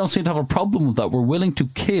 But we don't seem to have a problem with that. We're willing to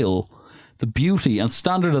kill the beauty and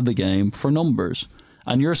standard of the game for numbers.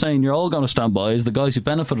 And you're saying you're all going to stand by as the guys who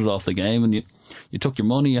benefited off the game, and you took your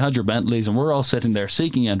money, you had your Bentleys, and we're all sitting there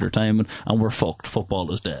seeking entertainment, and we're fucked.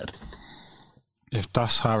 Football is dead. If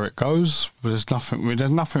that's how it goes, there's nothing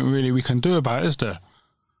really we can do about it, is there?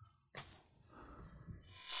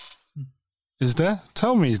 Is there?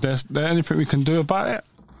 Tell me, is there anything we can do about it?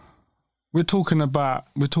 We're talking about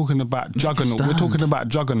juggernauts. We're talking about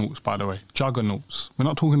juggernauts, by the way. Juggernauts. We're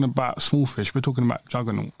not talking about small fish. We're talking about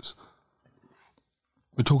juggernauts.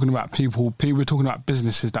 We're talking about people. We're talking about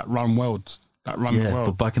businesses that run worlds. that run the Yeah, world.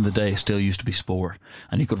 but back in the day, it still used to be sport,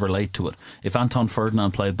 and you could relate to it. If Anton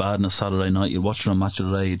Ferdinand played bad on a Saturday night, you'd watch it on Match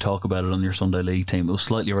of the Day, you'd talk about it on your Sunday League team. It was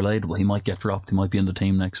slightly relatable. He might get dropped, he might be in the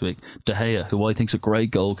team next week. De Gea, who I think's a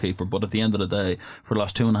great goalkeeper, but at the end of the day, for the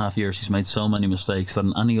last 2.5 years, he's made so many mistakes that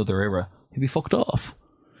in any other era, he'd be fucked off.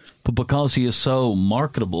 But because he is so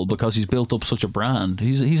marketable, because he's built up such a brand,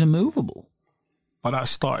 he's immovable. But that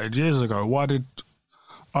started years ago. Why did,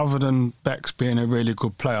 other than Bex being a really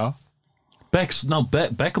good player...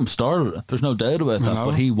 Beckham started it. There's no doubt about that,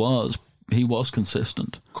 but he was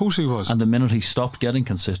consistent. Of course he was. And the minute he stopped getting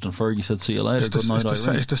consistent, Fergie said, "See you later, good night,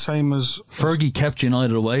 Irene." It's the same as... Fergie kept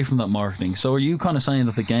United away from that marketing. So are you kind of saying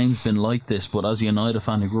that the game's been like this, but as a United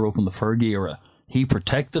fan who grew up in the Fergie era, he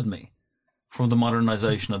protected me from the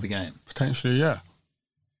modernisation of the game? Potentially, yeah.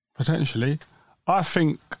 Potentially. I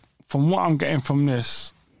think, from what I'm getting from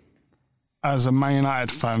this, as a Man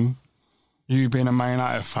United fan, you being a Man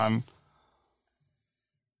United fan,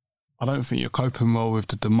 I don't think you're coping well with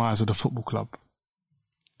the demise of the football club.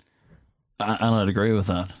 And I'd agree with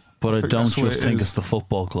that. But I don't just think it's the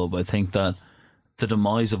football club. I think that the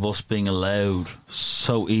demise of us being allowed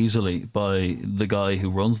so easily by the guy who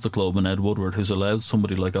runs the club, and Ed Woodward, who's allowed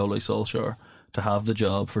somebody like Ole Solskjaer to have the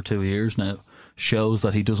job for 2 years now, shows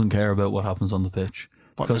that he doesn't care about what happens on the pitch.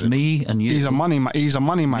 Because me and you... He's a money man. He's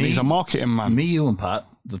a marketing man. Me, you and Pat,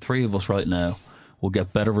 the three of us right now, will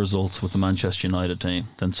get better results with the Manchester United team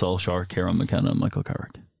than Solskjaer, Kieran McKenna and Michael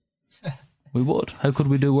Carrick. We would. How could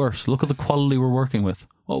we do worse? Look at the quality we're working with.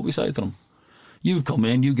 What would we say to them? You'd come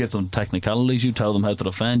in, you give them technicalities, you tell them how to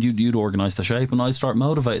defend, you'd organise the shape, and I'd start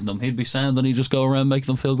motivating them. He'd be sound, and he'd just go around making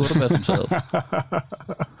them feel good about themselves.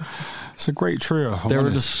 It's a great trio. They're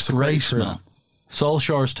a disgrace, man.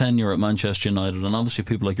 Solskjaer's tenure at Manchester United, and obviously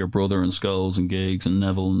people like your brother and Scholes and Giggs and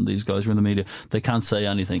Neville and these guys are in the media, they can't say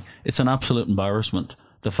anything. It's an absolute embarrassment,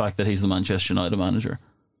 the fact that he's the Manchester United manager.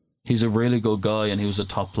 He's a really good guy and he was a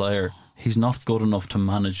top player. He's not good enough to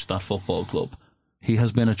manage that football club. He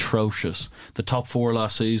has been atrocious. The top four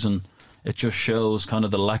last season, it just shows kind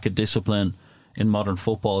of the lack of discipline in modern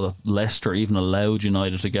football that Leicester even allowed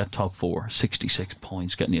United to get top four. 66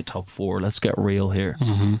 points, getting you top four. Let's get real here.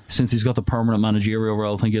 Mm-hmm. Since he's got the permanent managerial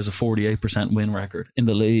role, I think he has a 48% win record in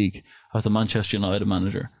the league as the Manchester United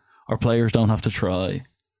manager. Our players don't have to try.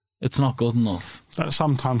 It's not good enough. That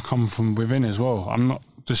sometimes comes from within as well. I'm not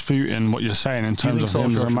disputing what you're saying in terms of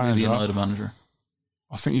him as a manager. United manager.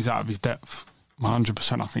 I think he's out of his depth.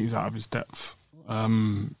 100%. I think he's out of his depth.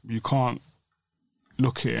 You can't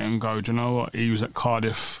look at it and go, do you know what? He was at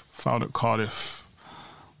Cardiff, failed at Cardiff,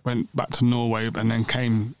 went back to Norway, and then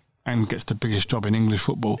came and gets the biggest job in English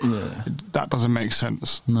football. Yeah. That doesn't make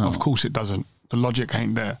sense. No. Of course it doesn't. The logic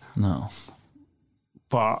ain't there. No.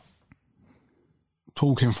 But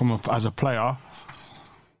talking as a player,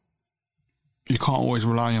 you can't always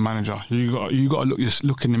rely on your manager. You got to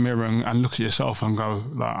look in the mirror and look at yourself and go,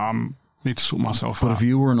 like, need to sort myself out. But if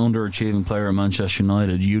you were an underachieving player at Manchester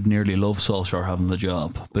United, you'd nearly love Solskjaer having the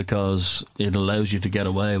job, because it allows you to get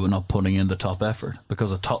away with not putting in the top effort,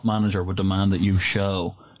 because a top manager would demand that you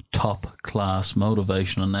show top class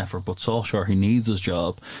motivation and effort. But Solskjaer, he needs his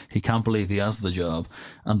job. He can't believe he has the job,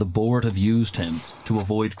 and the board have used him to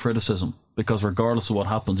avoid criticism, because regardless of what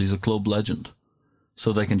happens, he's a club legend.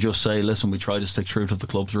 So they can just say, listen, we tried to stick true to the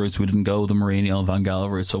club's roots. We didn't go the Mourinho and Van Gaal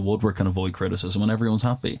route, so Woodward can avoid criticism and everyone's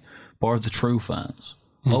happy, bar the true fans.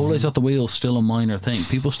 Mm-hmm. Ole's at the wheel, still a minor thing.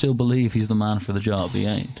 People still believe he's the man for the job. He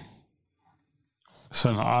ain't.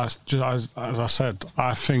 So as I said,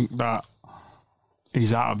 I think that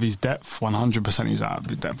he's out of his depth. 100% he's out of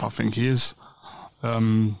his depth. I think he is.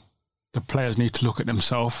 The players need to look at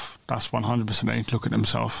themselves. That's 100%. They need to look at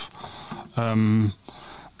themselves. And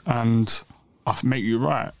I make you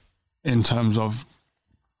right in terms of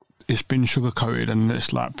it's been sugar-coated, and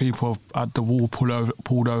it's like people have had the wool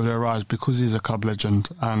pulled over their eyes because he's a club legend,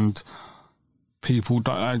 and people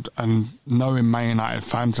don't, and knowing Man United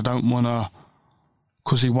fans, I don't want to,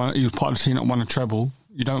 because he was part of the team that won a treble,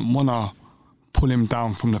 you don't want to pull him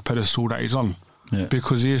down from the pedestal that he's on,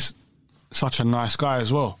 because he is such a nice guy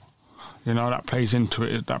as well. You know, that plays into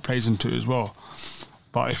it as well.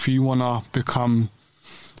 But if you want to become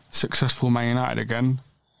successful Man United again,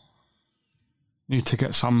 you need to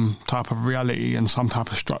get some type of reality and some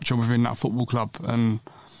type of structure within that football club, and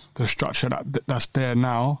the structure that's there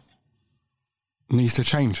now needs to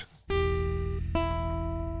change. When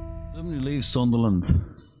you leave Sunderland,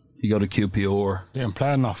 you go to QPR. Didn't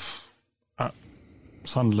play enough at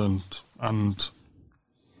Sunderland, and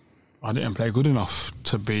I didn't play good enough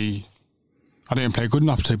to be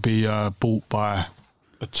bought by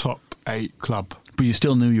a top 8 club. But you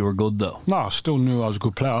still knew you were good, though. No, I still knew I was a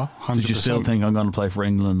good player. 100%. Did you still think, I'm going to play for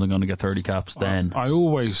England, I'm going to get 30 caps then? I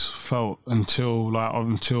always felt until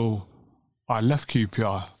I left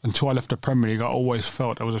QPR, until I left the Premier League, I always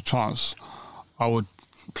felt there was a chance I would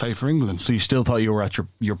play for England. So you still thought you were at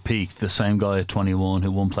your peak, the same guy at 21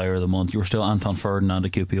 who won Player of the Month. You were still Anton Ferdinand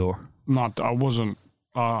at QPR. No, I wasn't.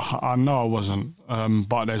 I know I wasn't.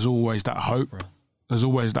 But there's always that hope. Right. There's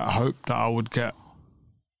always that hope that I would get.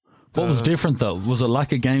 What was different though? Was it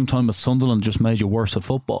lack of game time at Sunderland just made you worse at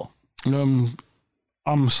football? I'm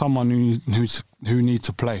someone who needs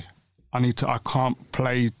to play. I can't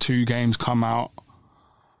play 2 games, come out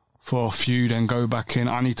for a few, then go back in.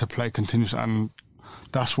 I need to play continuously, and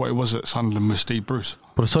that's what it was at Sunderland with Steve Bruce.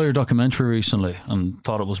 But I saw your documentary recently and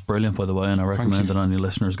thought it was brilliant, by the way, and I recommend that any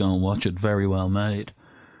listeners go and watch it. Very well made.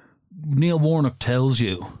 Neil Warnock tells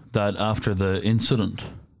you that after the incident,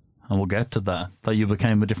 and we'll get to that you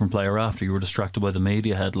became a different player after. You were distracted by the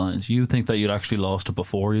media headlines. You think that you'd actually lost it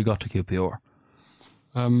before you got to QPR?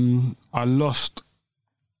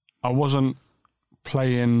 I wasn't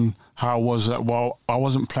playing how I was I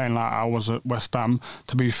wasn't playing like I was at West Ham.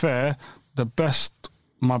 To be fair,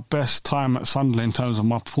 my best time at Sunderland in terms of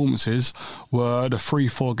my performances were the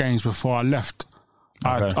 3-4 games before I left.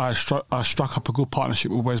 Okay. I struck up a good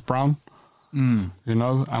partnership with Wes Brown. You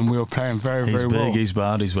know, and we were playing very well. He's big, he's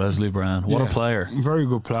bad, he's Wesley Brown. What a player. Very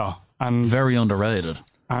good player. And very underrated.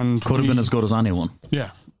 And could have been as good as anyone.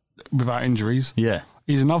 Yeah, without injuries. Yeah.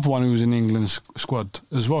 He's another one who was in the England squad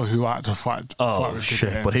as well, who I had to fight. Oh,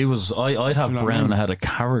 shit. But he was... I'd have Brown ahead of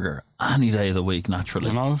Carragher any day of the week, naturally.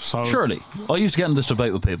 You know, so... Surely. I used to get in this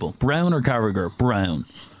debate with people. Brown or Carragher? Brown.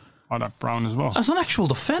 I'd have Brown as well. As an actual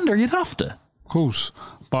defender, you'd have to. Of course.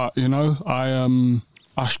 But, you know,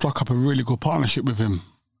 I struck up a really good partnership with him,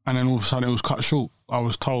 and then all of a sudden it was cut short. I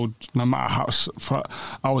was told, no matter how...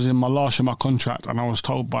 I was in my last year of my contract, and I was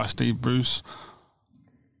told by Steve Bruce,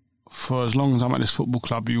 for as long as I'm at this football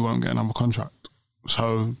club, you won't get another contract.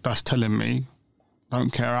 So that's telling me,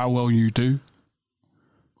 don't care how well you do,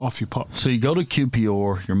 off you pop. So you go to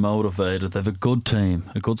QPR, you're motivated, they have a good team,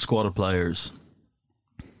 a good squad of players,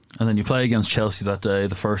 and then you play against Chelsea that day,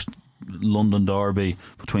 the first London derby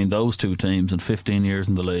between those two teams in 15 years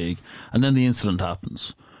in the league, and then the incident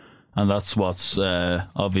happens, and that's what's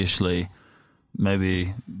obviously,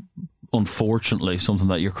 maybe unfortunately, something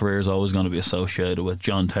that your career is always going to be associated with.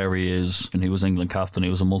 John Terry and he was England captain, he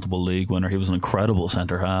was a multiple league winner, he was an incredible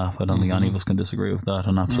centre half. I don't think any of us can disagree with that.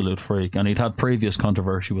 An absolute freak. And he'd had previous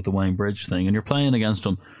controversy with the Wayne Bridge thing, and you're playing against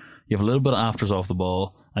him, you have a little bit of afters off the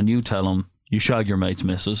ball, and you tell him you shag your mate's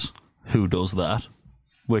missus. Who does that?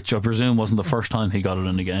 Which I presume wasn't the first time he got it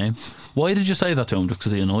in the game. Why did you say that to him? Just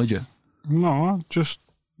because he annoyed you? No, just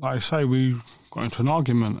like I say, we got into an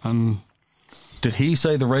argument. And did he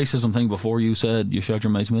say the racism thing before you said you shagged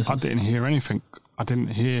your mate's missus? I didn't hear anything. I didn't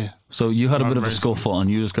hear. So you had a bit of a scuffle, and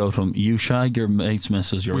you just go to him, you shag your mate's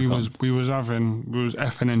missus, we was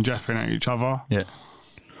effing and jeffing at each other. Yeah.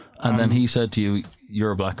 And then he said to you,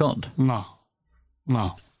 you're a black cunt. No.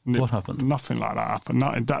 What happened? Nothing like that happened.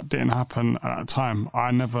 No, that didn't happen at that time. I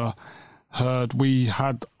never heard. We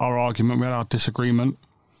had our argument, we had our disagreement,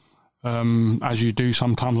 as you do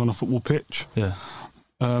sometimes on a football pitch. Yeah.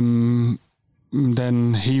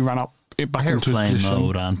 Then he ran up back into his position.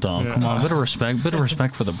 Mode, Anton. Yeah. Come on, a bit of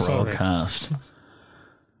respect for the broadcast. Sorry.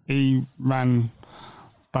 He ran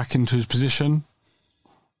back into his position.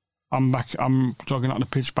 I'm jogging up the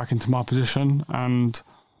pitch back into my position, and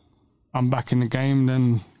I'm back in the game.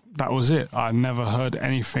 Then that was it. I never heard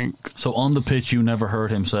anything. So on the pitch, you never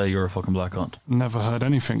heard him say you're a fucking black cunt? Never heard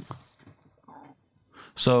anything.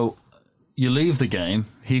 So you leave the game,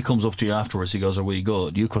 he comes up to you afterwards, he goes, are we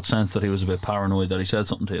good? You could sense that he was a bit paranoid that he said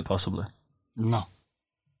something to you, possibly. No.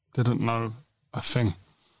 Didn't know a thing.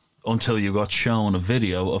 Until you got shown a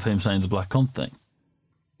video of him saying the black cunt thing?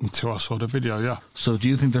 Until I saw the video, yeah. So do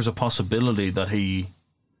you think there's a possibility that he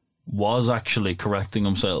was actually correcting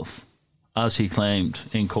himself, as he claimed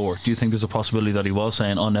in court? Do you think there's a possibility that he was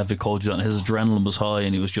saying, I never called you that, and his adrenaline was high,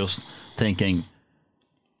 and he was just thinking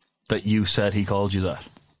that you said he called you that?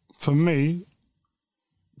 For me,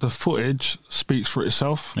 the footage speaks for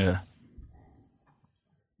itself. Yeah.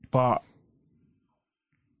 But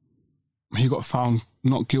he got found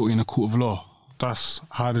not guilty in a court of law. That's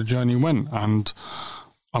how the journey went. And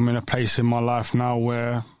I'm in a place in my life now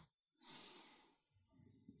where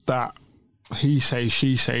that he say,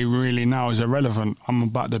 she say really now is irrelevant. I'm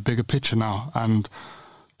about the bigger picture now. And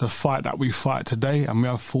the fight that we fight today, and we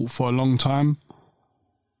have fought for a long time,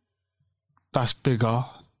 that's bigger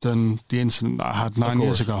than the incident that I had 9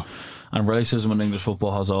 years ago. And racism in English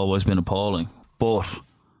football has always been appalling. But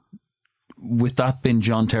with that being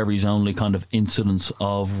John Terry's only kind of incidence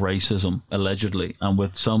of racism, allegedly, and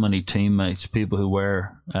with so many teammates, people who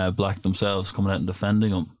were black themselves, coming out and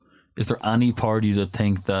defending him, is there any part of you that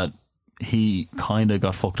think that he kind of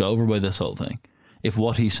got fucked over by this whole thing? If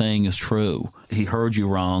what he's saying is true, he heard you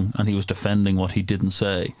wrong and he was defending what he didn't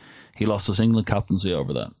say. He lost his England captaincy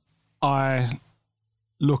over that. I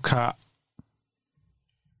look at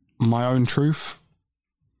my own truth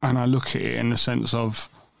and I look at it in the sense of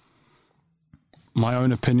my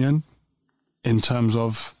own opinion in terms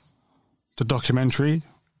of the documentary.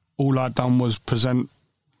 All I'd done was present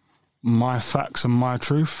my facts and my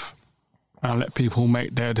truth, and I let people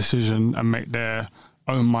make their decision and make their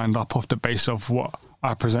own mind up off the basis of what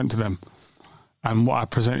I present to them. And what I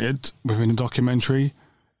presented within the documentary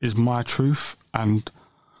is my truth and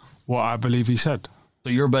what I believe he said. So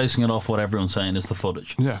you're basing it off what everyone's saying is the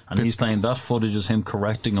footage. Yeah. And he's saying that footage is him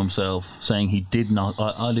correcting himself, saying he did not,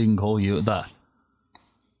 I didn't call you that.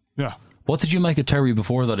 Yeah. What did you make of Terry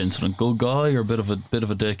before that incident? Good guy or a bit of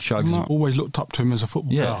a dick? Shags? I always looked up to him as a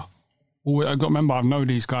football player. I got to remember, I've known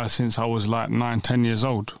these guys since I was like 9-10 years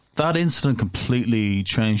old. That incident completely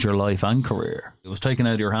changed your life and career. It was taken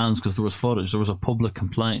out of your hands because there was footage. There was a public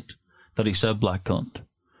complaint that he said black cunt.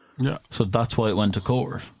 Yeah. So that's why it went to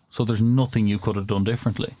court. So there's nothing you could have done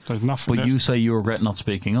differently. There's nothing. But you say you regret not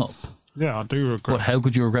speaking up. Yeah, I do regret. But how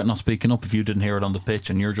could you regret not speaking up if you didn't hear it on the pitch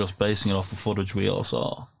and you're just basing it off the footage we all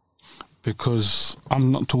saw? Because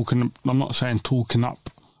I'm not saying talking up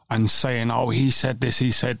and saying, oh, he said this,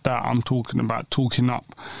 he said that. I'm talking about talking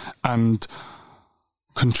up and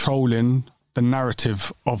controlling the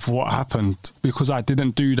narrative of what happened. Because I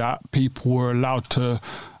didn't do that,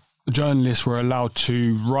 journalists were allowed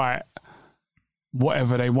to write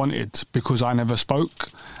whatever they wanted because I never spoke.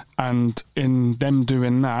 And in them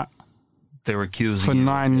doing that, they were accusing for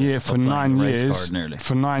 9 years. For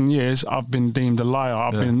 9 years, I've been deemed a liar.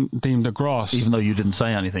 I've been deemed a grass. Even though you didn't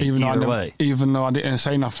say anything. Even though I didn't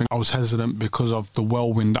say nothing, I was hesitant because of the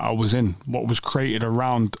whirlwind that I was in. What was created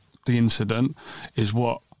around the incident is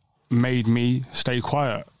what made me stay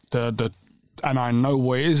quiet. And I know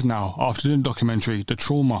what it is now after doing the documentary. The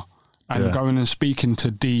trauma. And going and speaking to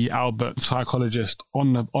Dee Albert, psychologist,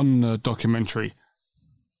 on the documentary,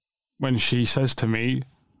 when she says to me,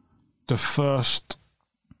 the first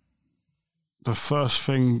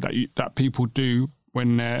thing that people do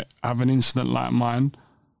when they have an incident like mine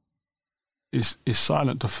is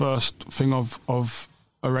silent. The first thing of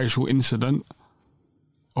a racial incident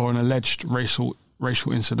or an alleged racial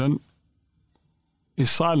incident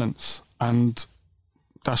is silence, and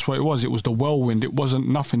that's what it was. It was the whirlwind. It wasn't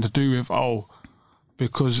nothing to do with,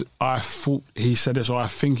 because I thought he said this or I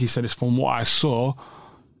think he said this from what I saw.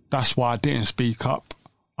 That's why I didn't speak up.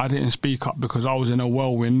 I didn't speak up because I was in a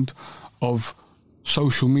whirlwind of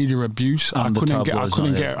social media abuse. I couldn't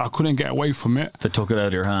get away from it. They took it out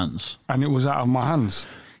of your hands. And it was out of my hands.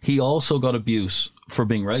 He also got abuse for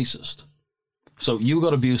being racist. So you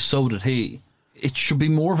got abuse, so did he. It should be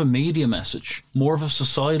more of a media message, more of a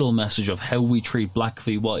societal message of how we treat black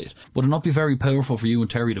v white. Would it not be very powerful for you and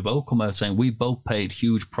Terry to both come out saying we both paid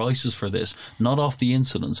huge prices for this, not off the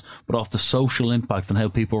incidents, but off the social impact and how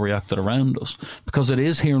people reacted around us? Because it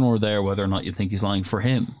is here nor there whether or not you think he's lying. For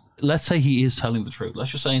him, let's say he is telling the truth. Let's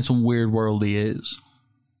just say in some weird world he is.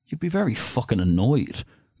 You'd be very fucking annoyed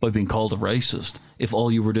by being called a racist if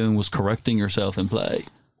all you were doing was correcting yourself in play.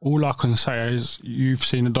 All I can say is you've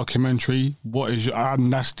seen a documentary. This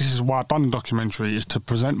is why I've done the documentary, is to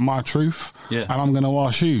present my truth. Yeah. And I'm going to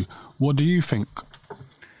ask you, what do you think?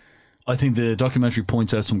 I think the documentary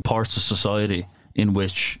points out some parts of society in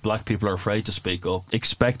which black people are afraid to speak up,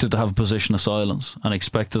 expected to have a position of silence, and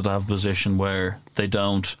expected to have a position where they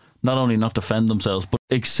don't not only not defend themselves, but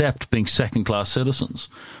accept being second-class citizens.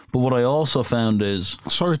 But what I also found is...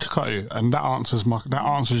 Sorry to cut you, and that answers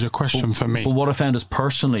your question for me. But what I found is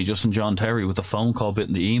personally, just in John Terry, with the phone call bit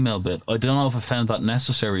and the email bit, I don't know if I found that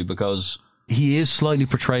necessary because he is slightly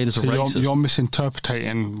portrayed as a racist. You're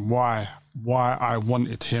misinterpreting why I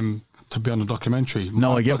wanted him to be on the documentary.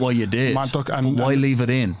 No, I get why you did. Why leave it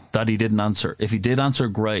in that he didn't answer? If he did answer,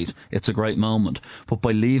 great. It's a great moment. But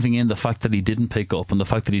by leaving in the fact that he didn't pick up and the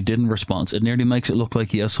fact that he didn't respond, it nearly makes it look like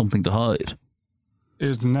he has something to hide.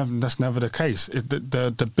 That's never the case.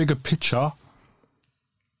 The bigger picture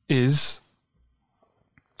is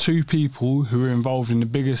two people who were involved in the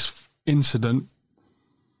biggest incident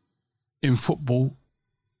in football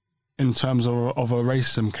in terms of a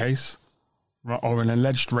racism case, or an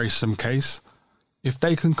alleged racism case. If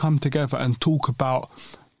they can come together and talk about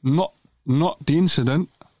not the incident,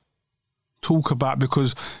 talk about,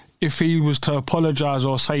 because if he was to apologise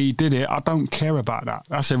or say he did it, I don't care about that.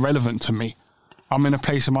 That's irrelevant to me. I'm in a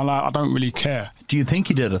place in my life, I don't really care. Do you think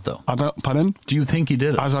he did it, though? I don't. Pardon? Do you think he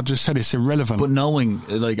did it? As I just said, it's irrelevant. But knowing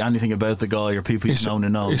like anything about the guy or people you've known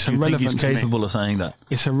and know, it's do you think irrelevant he's to me. capable of saying that?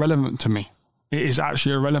 It's irrelevant to me. It is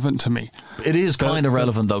actually irrelevant to me. It is kind of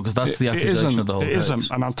relevant, though, because that's the accusation of the whole case. It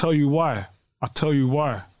isn't, and I'll tell you why.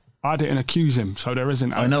 I didn't accuse him, so there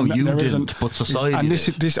isn't. I know you didn't, isn't, but society and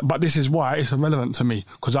did. This is why it's irrelevant to me,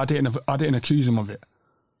 because I didn't accuse him of it,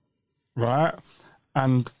 right?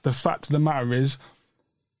 And the fact of the matter is,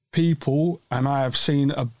 people and I have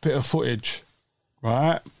seen a bit of footage,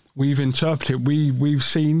 right? We've interpreted,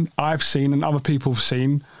 I've seen, and other people have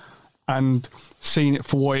seen, and seen it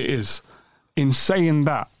for what it is. In saying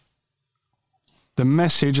that, the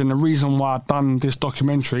message and the reason why I've done this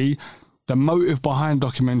documentary, the motive behind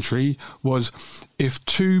documentary was, if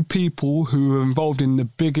two people who were involved in the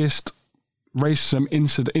biggest racism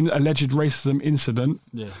incident, alleged racism incident,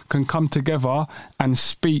 can come together and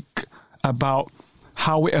speak about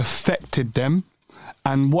how it affected them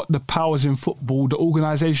and what the powers in football, the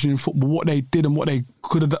organisation in football, what they did and what they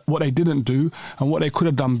didn't do and what they could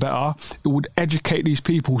have done better, it would educate these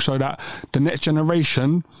people so that the next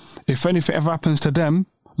generation, if anything ever happens to them,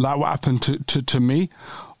 like what happened to me,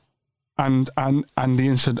 and the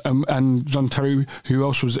incident, and John Terry, who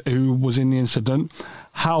was in the incident,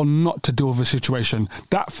 how not to deal with a situation.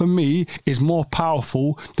 That for me is more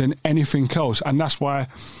powerful than anything else, and that's why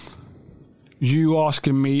you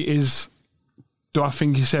asking me do I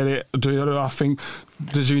think he said it? Do I think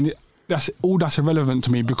that's irrelevant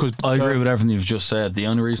to me, because I agree with everything you've just said. The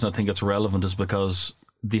only reason I think it's relevant is because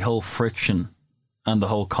the whole friction and the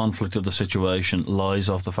whole conflict of the situation lies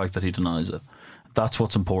off the fact that he denies it. That's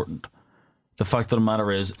what's important. The fact of the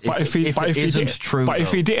matter is, if it isn't true, but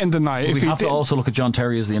if he didn't deny it, we have to also look at John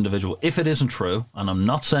Terry as the individual. If it isn't true, and I'm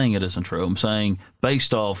not saying it isn't true, I'm saying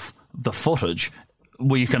based off the footage,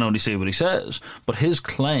 we can only see what he says. But his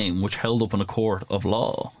claim, which held up in a court of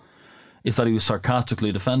law, is that he was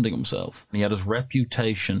sarcastically defending himself. He had his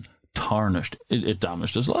reputation tarnished. It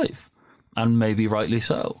damaged his life, and maybe rightly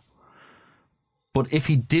so. But if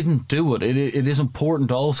he didn't do it, it is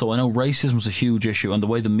important also. I know racism is a huge issue, and the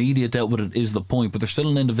way the media dealt with it is the point, but there's still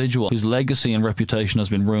an individual whose legacy and reputation has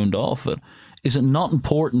been ruined off it. Is it not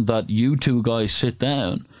important that you two guys sit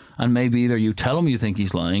down and maybe either you tell him you think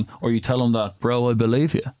he's lying, or you tell him that, bro, I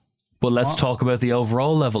believe you, but let's talk about the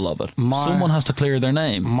overall level of it. Someone has to clear their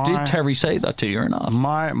name. Did Terry say that to you or not?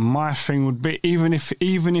 My thing would be, even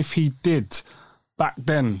if he did back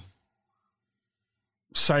then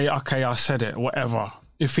say, okay, I said it, whatever.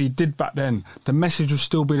 If he did back then, the message would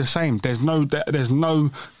still be the same. There's no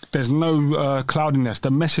cloudiness.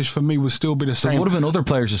 The message for me would still be the same. There would have been other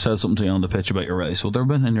players who said something to you on the pitch about your race. Would there have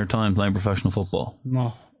been in your time playing professional football?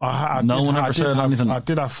 No. No one ever said anything? I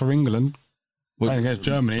did have for England, playing against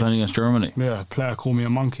Germany. Yeah, a player called me a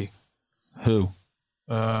monkey. Who?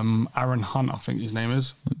 Aaron Hunt, I think his name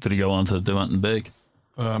is. Did he go on to do anything big?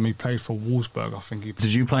 He played for Wolfsburg, I think.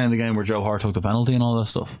 Did you play in the game where Joe Hart took the penalty and all that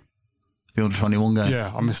stuff? The under-21 game?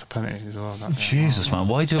 Yeah, I missed the penalty as well. Jesus, man.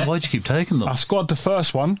 Why'd you keep taking them? I scored the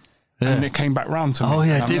first one, and it came back round to me. Oh,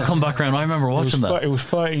 yeah, it did come back round. I remember watching that. It was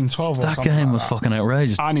 13-12 or something. That game was fucking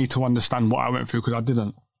outrageous. I need to understand what I went through, because I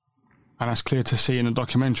didn't. And that's clear to see in the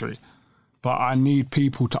documentary. But I need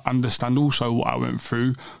people to understand also what I went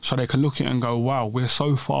through, so they can look at it and go, wow, we're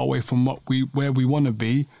so far away from where we want to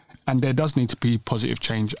be, and there does need to be positive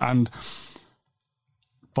change. And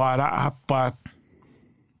by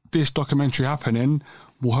this documentary happening,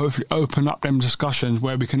 will hopefully open up them discussions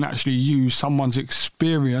where we can actually use someone's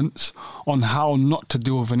experience on how not to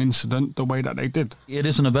deal with an incident the way that they did. It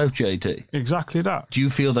isn't about JT. Exactly that. Do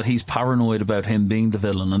you feel that he's paranoid about him being the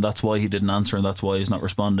villain, and that's why he didn't answer, and that's why he's not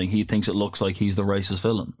responding? He thinks it looks like he's the racist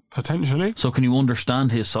villain. Potentially. So can you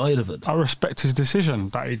understand his side of it? I respect his decision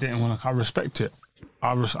that he didn't want to. I respect it.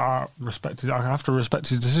 I respect it. I have to respect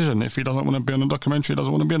his decision. If he doesn't want to be on the documentary, he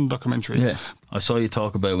doesn't want to be on the documentary. Yeah. I saw you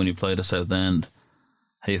talk about when you played at Southend,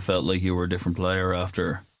 how you felt like you were a different player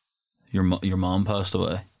after your mom passed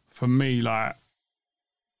away. For me, like,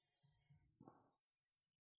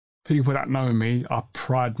 people that know me, I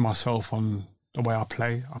pride myself on the way I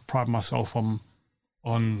play. I pride myself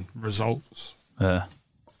on results. Yeah.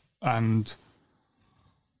 And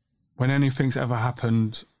when anything's ever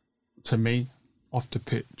happened to me off the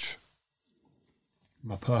pitch,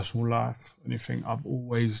 my personal life, anything,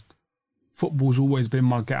 football's always been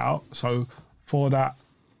my get out. So for that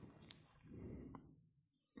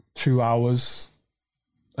 2 hours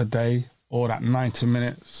a day, or that 90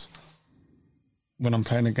 minutes when I'm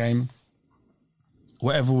playing a game,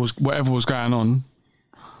 whatever was going on,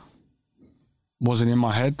 wasn't in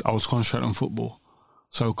my head. I was concentrating on football.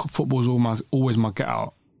 So football was always my get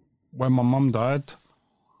out. When my mum died,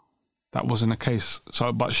 that wasn't the case.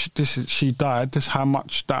 So, but she died. This is how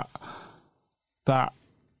much that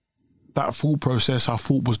thought process I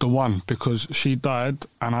thought was the one, because she died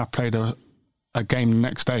and I played a game the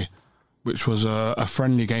next day, which was a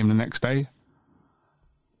friendly game the next day,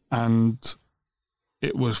 and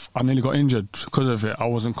I nearly got injured because of it. I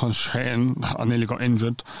wasn't concentrating. I nearly got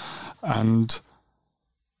injured, and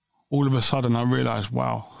all of a sudden I realised,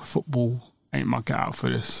 wow, football ain't my get out for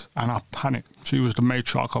this, and I panicked. She was the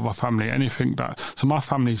matriarch of our family. So my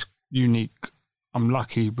family's unique. I'm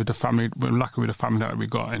lucky with the family. We're lucky with the family that we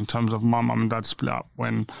got in terms of my mum and dad split up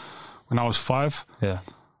when I was 5. Yeah.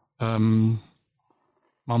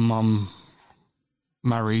 My mum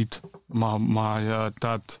married. My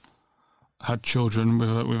dad had children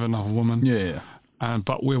with another woman. Yeah.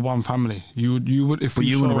 But we're one family. You would if. But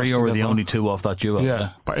you and Rio were the together, only two off that duo. Yeah.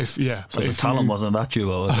 But if So the talent wasn't that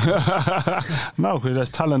duo. Was it? No, because there's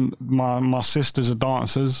talent. My sisters are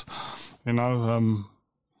dancers. You know.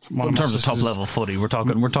 In terms of top level footy, we're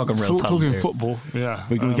talking real talent. Talking here. football, yeah.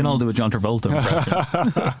 We can all do a John Travolta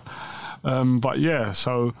impression. But yeah,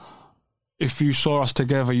 so if you saw us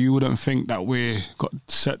together, you wouldn't think that we got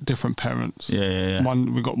set different parents. Yeah.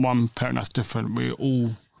 We got one parent that's different. We all.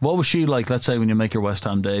 What was she like, let's say, when you make your West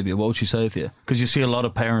Ham debut? What would she say to you? Because you see a lot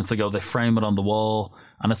of parents, they frame it on the wall,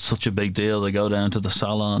 and it's such a big deal. They go down to the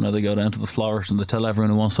salon or they go down to the florist and they tell everyone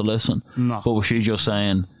who wants to listen. No. But was she just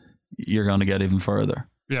saying, you're going to get even further?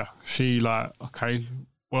 Yeah, she okay,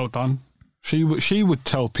 well done. She would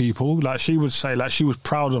tell people, she would say, she was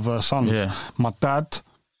proud of her sons. Yeah. My dad,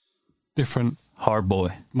 different. Hard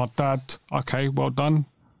boy. My dad, okay, well done.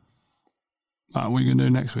 What are you going to do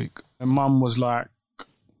next week? And Mum was like,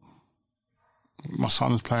 my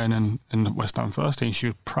son's playing in the West Ham first team. She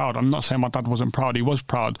was proud. I'm not saying my dad wasn't proud. He was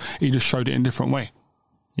proud. He just showed it in a different way.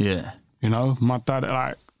 Yeah. You know, my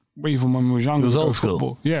dad, even when we was younger, it was old football.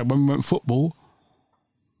 school. Yeah, when we went football,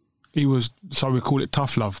 he was, so we call it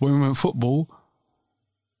tough love. When we went football,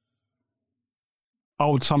 I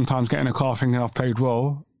would sometimes get in a car thinking I've played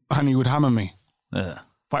well, and he would hammer me. Yeah.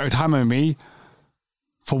 But he would hammer me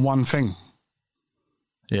for one thing.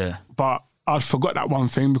 Yeah. But I'd forgot that one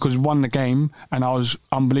thing because we won the game, and I was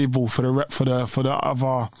unbelievable for the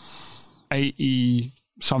other 80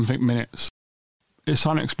 something minutes. It's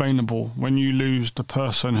unexplainable when you lose the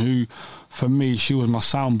person who, for me, she was my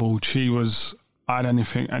soundboard. I had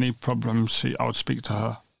any problems, I would speak to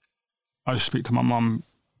her. I would speak to my mum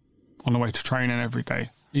on the way to training every day.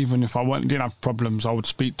 Even if I didn't have problems, I would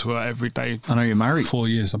speak to her every day. And are you married? 4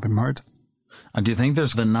 years I've been married. And do you think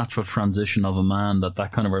there's the natural transition of a man that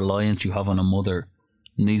kind of reliance you have on a mother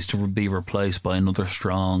needs to be replaced by another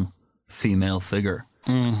strong female figure?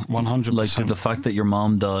 100%. Like the fact that your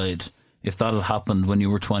mom died, if that had happened when you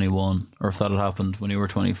were 21 or if that had happened when you were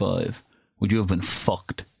 25, would you have been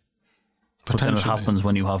fucked? But then it happens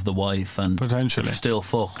when you have the wife and potentially you're still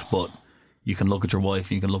fucked, but you can look at your wife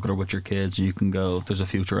and you can look at her with your kids and you can go, there's a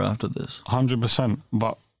future after this. 100%.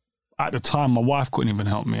 But at the time, my wife couldn't even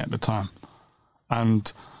help me at the time.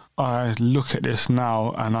 And I look at this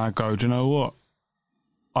now and I go, do you know what?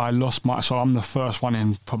 So I'm the first one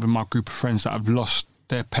in probably my group of friends that have lost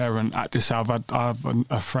their parent at this. I have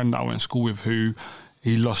a friend that I went to school with who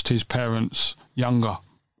he lost his parents younger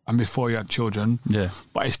and before he had children. Yeah.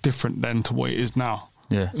 But it's different then to what it is now.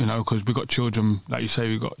 Yeah. You know, because we got children, like you say,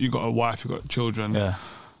 you got a wife, you got children. Yeah.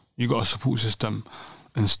 You got a support system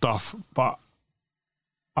and stuff. But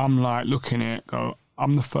I'm like looking at it, go,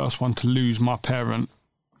 I'm the first one to lose my parent,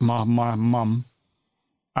 my mum,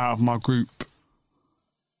 out of my group.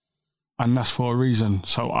 And that's for a reason.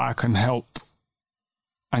 So I can help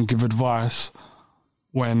and give advice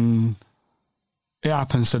when it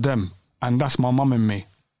happens to them. And that's my mum in me.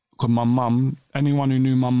 Because my mum, anyone who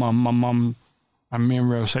knew my mum, and me and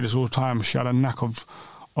Rio say this all the time, she had a knack of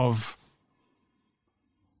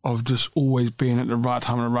just always being at the right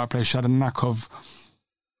time in the right place. She had a knack of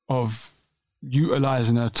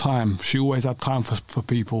utilising her time. She always had time for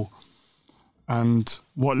people. And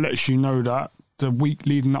what lets you know that, the week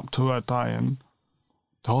leading up to her dying,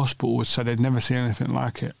 the hospital had said they'd never seen anything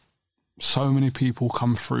like it. So many people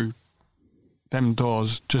come through them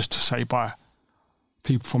doors just to say bye.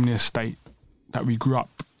 People from the estate that we grew up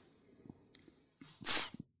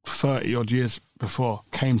 30 odd years before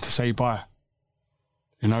came to say bye.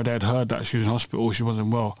 You know, they'd heard that she was in hospital, she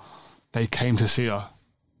wasn't well. They came to see her.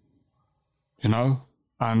 You know?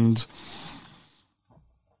 And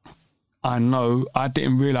I know I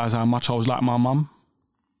didn't realise how much I was like my mum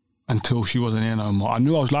until she wasn't here no more. I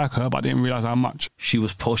knew I was like her, but I didn't realise how much. She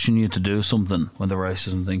was pushing you to do something when the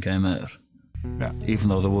racism thing came out. Yeah. Even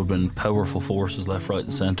though there would have been powerful forces left, right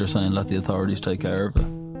and centre saying, let the authorities take care of it.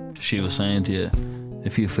 She was saying to you,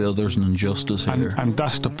 if you feel there's an injustice here. And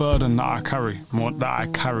that's the burden that I carried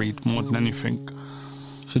more than anything.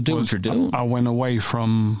 So do what you're doing. I went away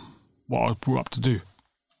from what I was brought up to do.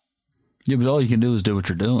 Yeah, but all you can do is do what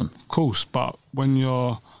you're doing. Of course, but when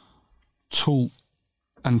you're taught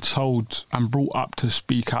and told and brought up to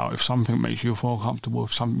speak out, if something makes you feel comfortable,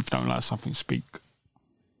 if you don't like something, speak.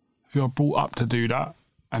 If you're brought up to do that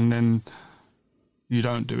and then you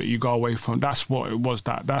don't do it, you go away from, that's what it was.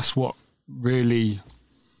 That's what really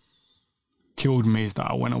killed me, is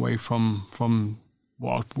that I went away from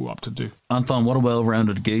what I was brought up to do. Anton, what a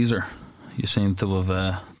well-rounded geezer you seem to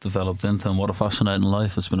have developed into, and what a fascinating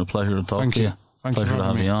life. It's been a pleasure to talk to you. Thank you Pleasure for to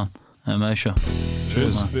have having you me. on. Meisha.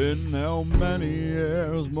 It's been how many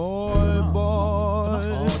years, my boy?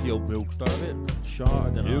 Audiobooks, they're a bit shorter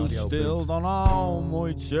than You audiobooks. still don't know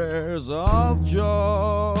my tears of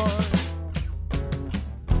joy.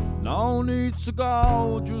 No need to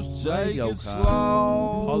go, just take it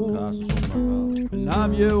slow. Podcast or something like And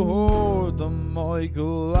have you heard the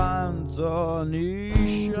Michael Anthony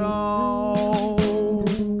show?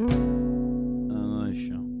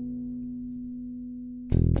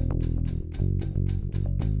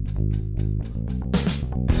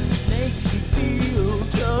 Makes me feel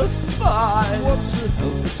just fine. What's it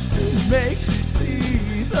help to see? Makes me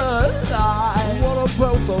see the light. What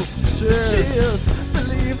about those tears? Tears,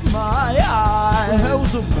 believe my eyes.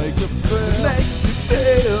 How's it make you feel? Makes me feel